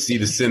would see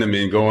the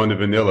cinnamon go on the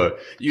vanilla.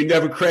 You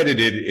never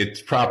credited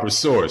its proper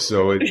source,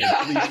 so at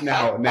least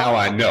now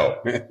I know.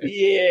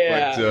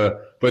 Yeah.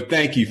 But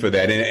thank you for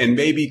that, and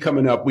maybe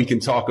coming up we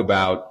can talk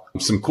about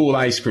some cool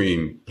ice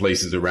cream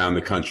places around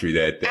the country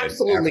that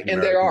absolutely,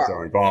 and there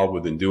are involved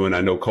with and doing.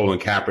 I know Colin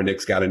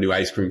Kaepernick's got a new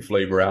ice cream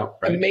flavor out.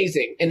 Right?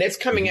 Amazing, and it's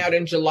coming out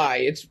in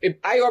July.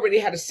 I already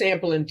had a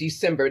sample in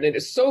December, and it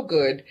is so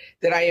good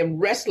that I am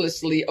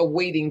restlessly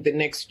awaiting the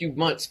next few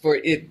months for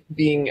it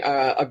being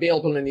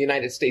available in the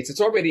United States. It's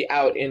already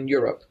out in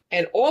Europe,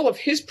 and all of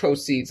his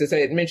proceeds, as I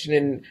had mentioned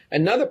in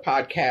another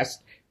podcast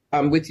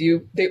with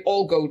you, they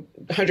all go.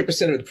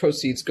 100% of the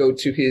proceeds go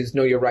to his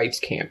Know Your Rights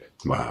camp.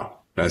 Wow.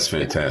 That's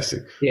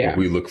fantastic. Yeah. Well,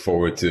 we look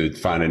forward to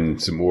finding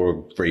some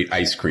more great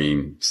ice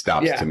cream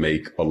stops to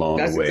make along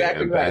the way.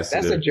 That's exactly right.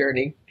 That's a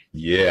journey.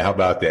 Yeah, how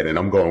about that? And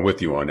I'm going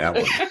with you on that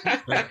one.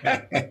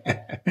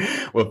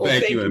 Well,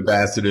 thank you,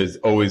 Ambassador. It's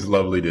always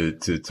lovely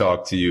to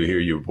talk to you, hear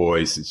your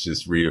voice. It's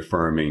just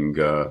reaffirming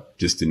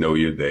just to know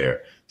you're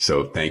there.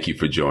 So thank you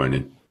for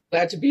joining.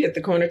 Glad to be at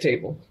the corner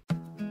table.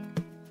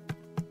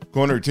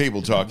 Corner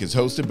Table Talk is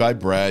hosted by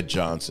Brad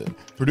Johnson,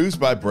 produced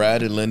by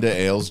Brad and Linda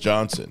Ailes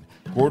Johnson.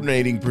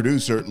 Coordinating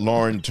producer,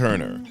 Lauren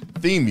Turner.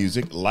 Theme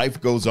music, Life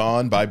Goes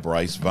On by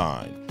Bryce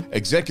Vine.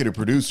 Executive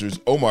producers,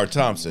 Omar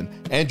Thompson,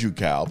 Andrew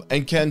Kalb,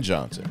 and Ken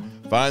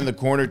Johnson. Find the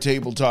Corner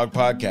Table Talk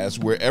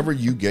podcast wherever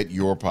you get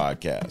your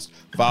podcast.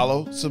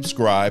 Follow,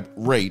 subscribe,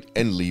 rate,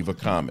 and leave a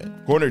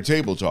comment. Corner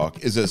Table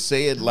Talk is a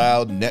Say It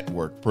Loud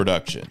Network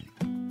production.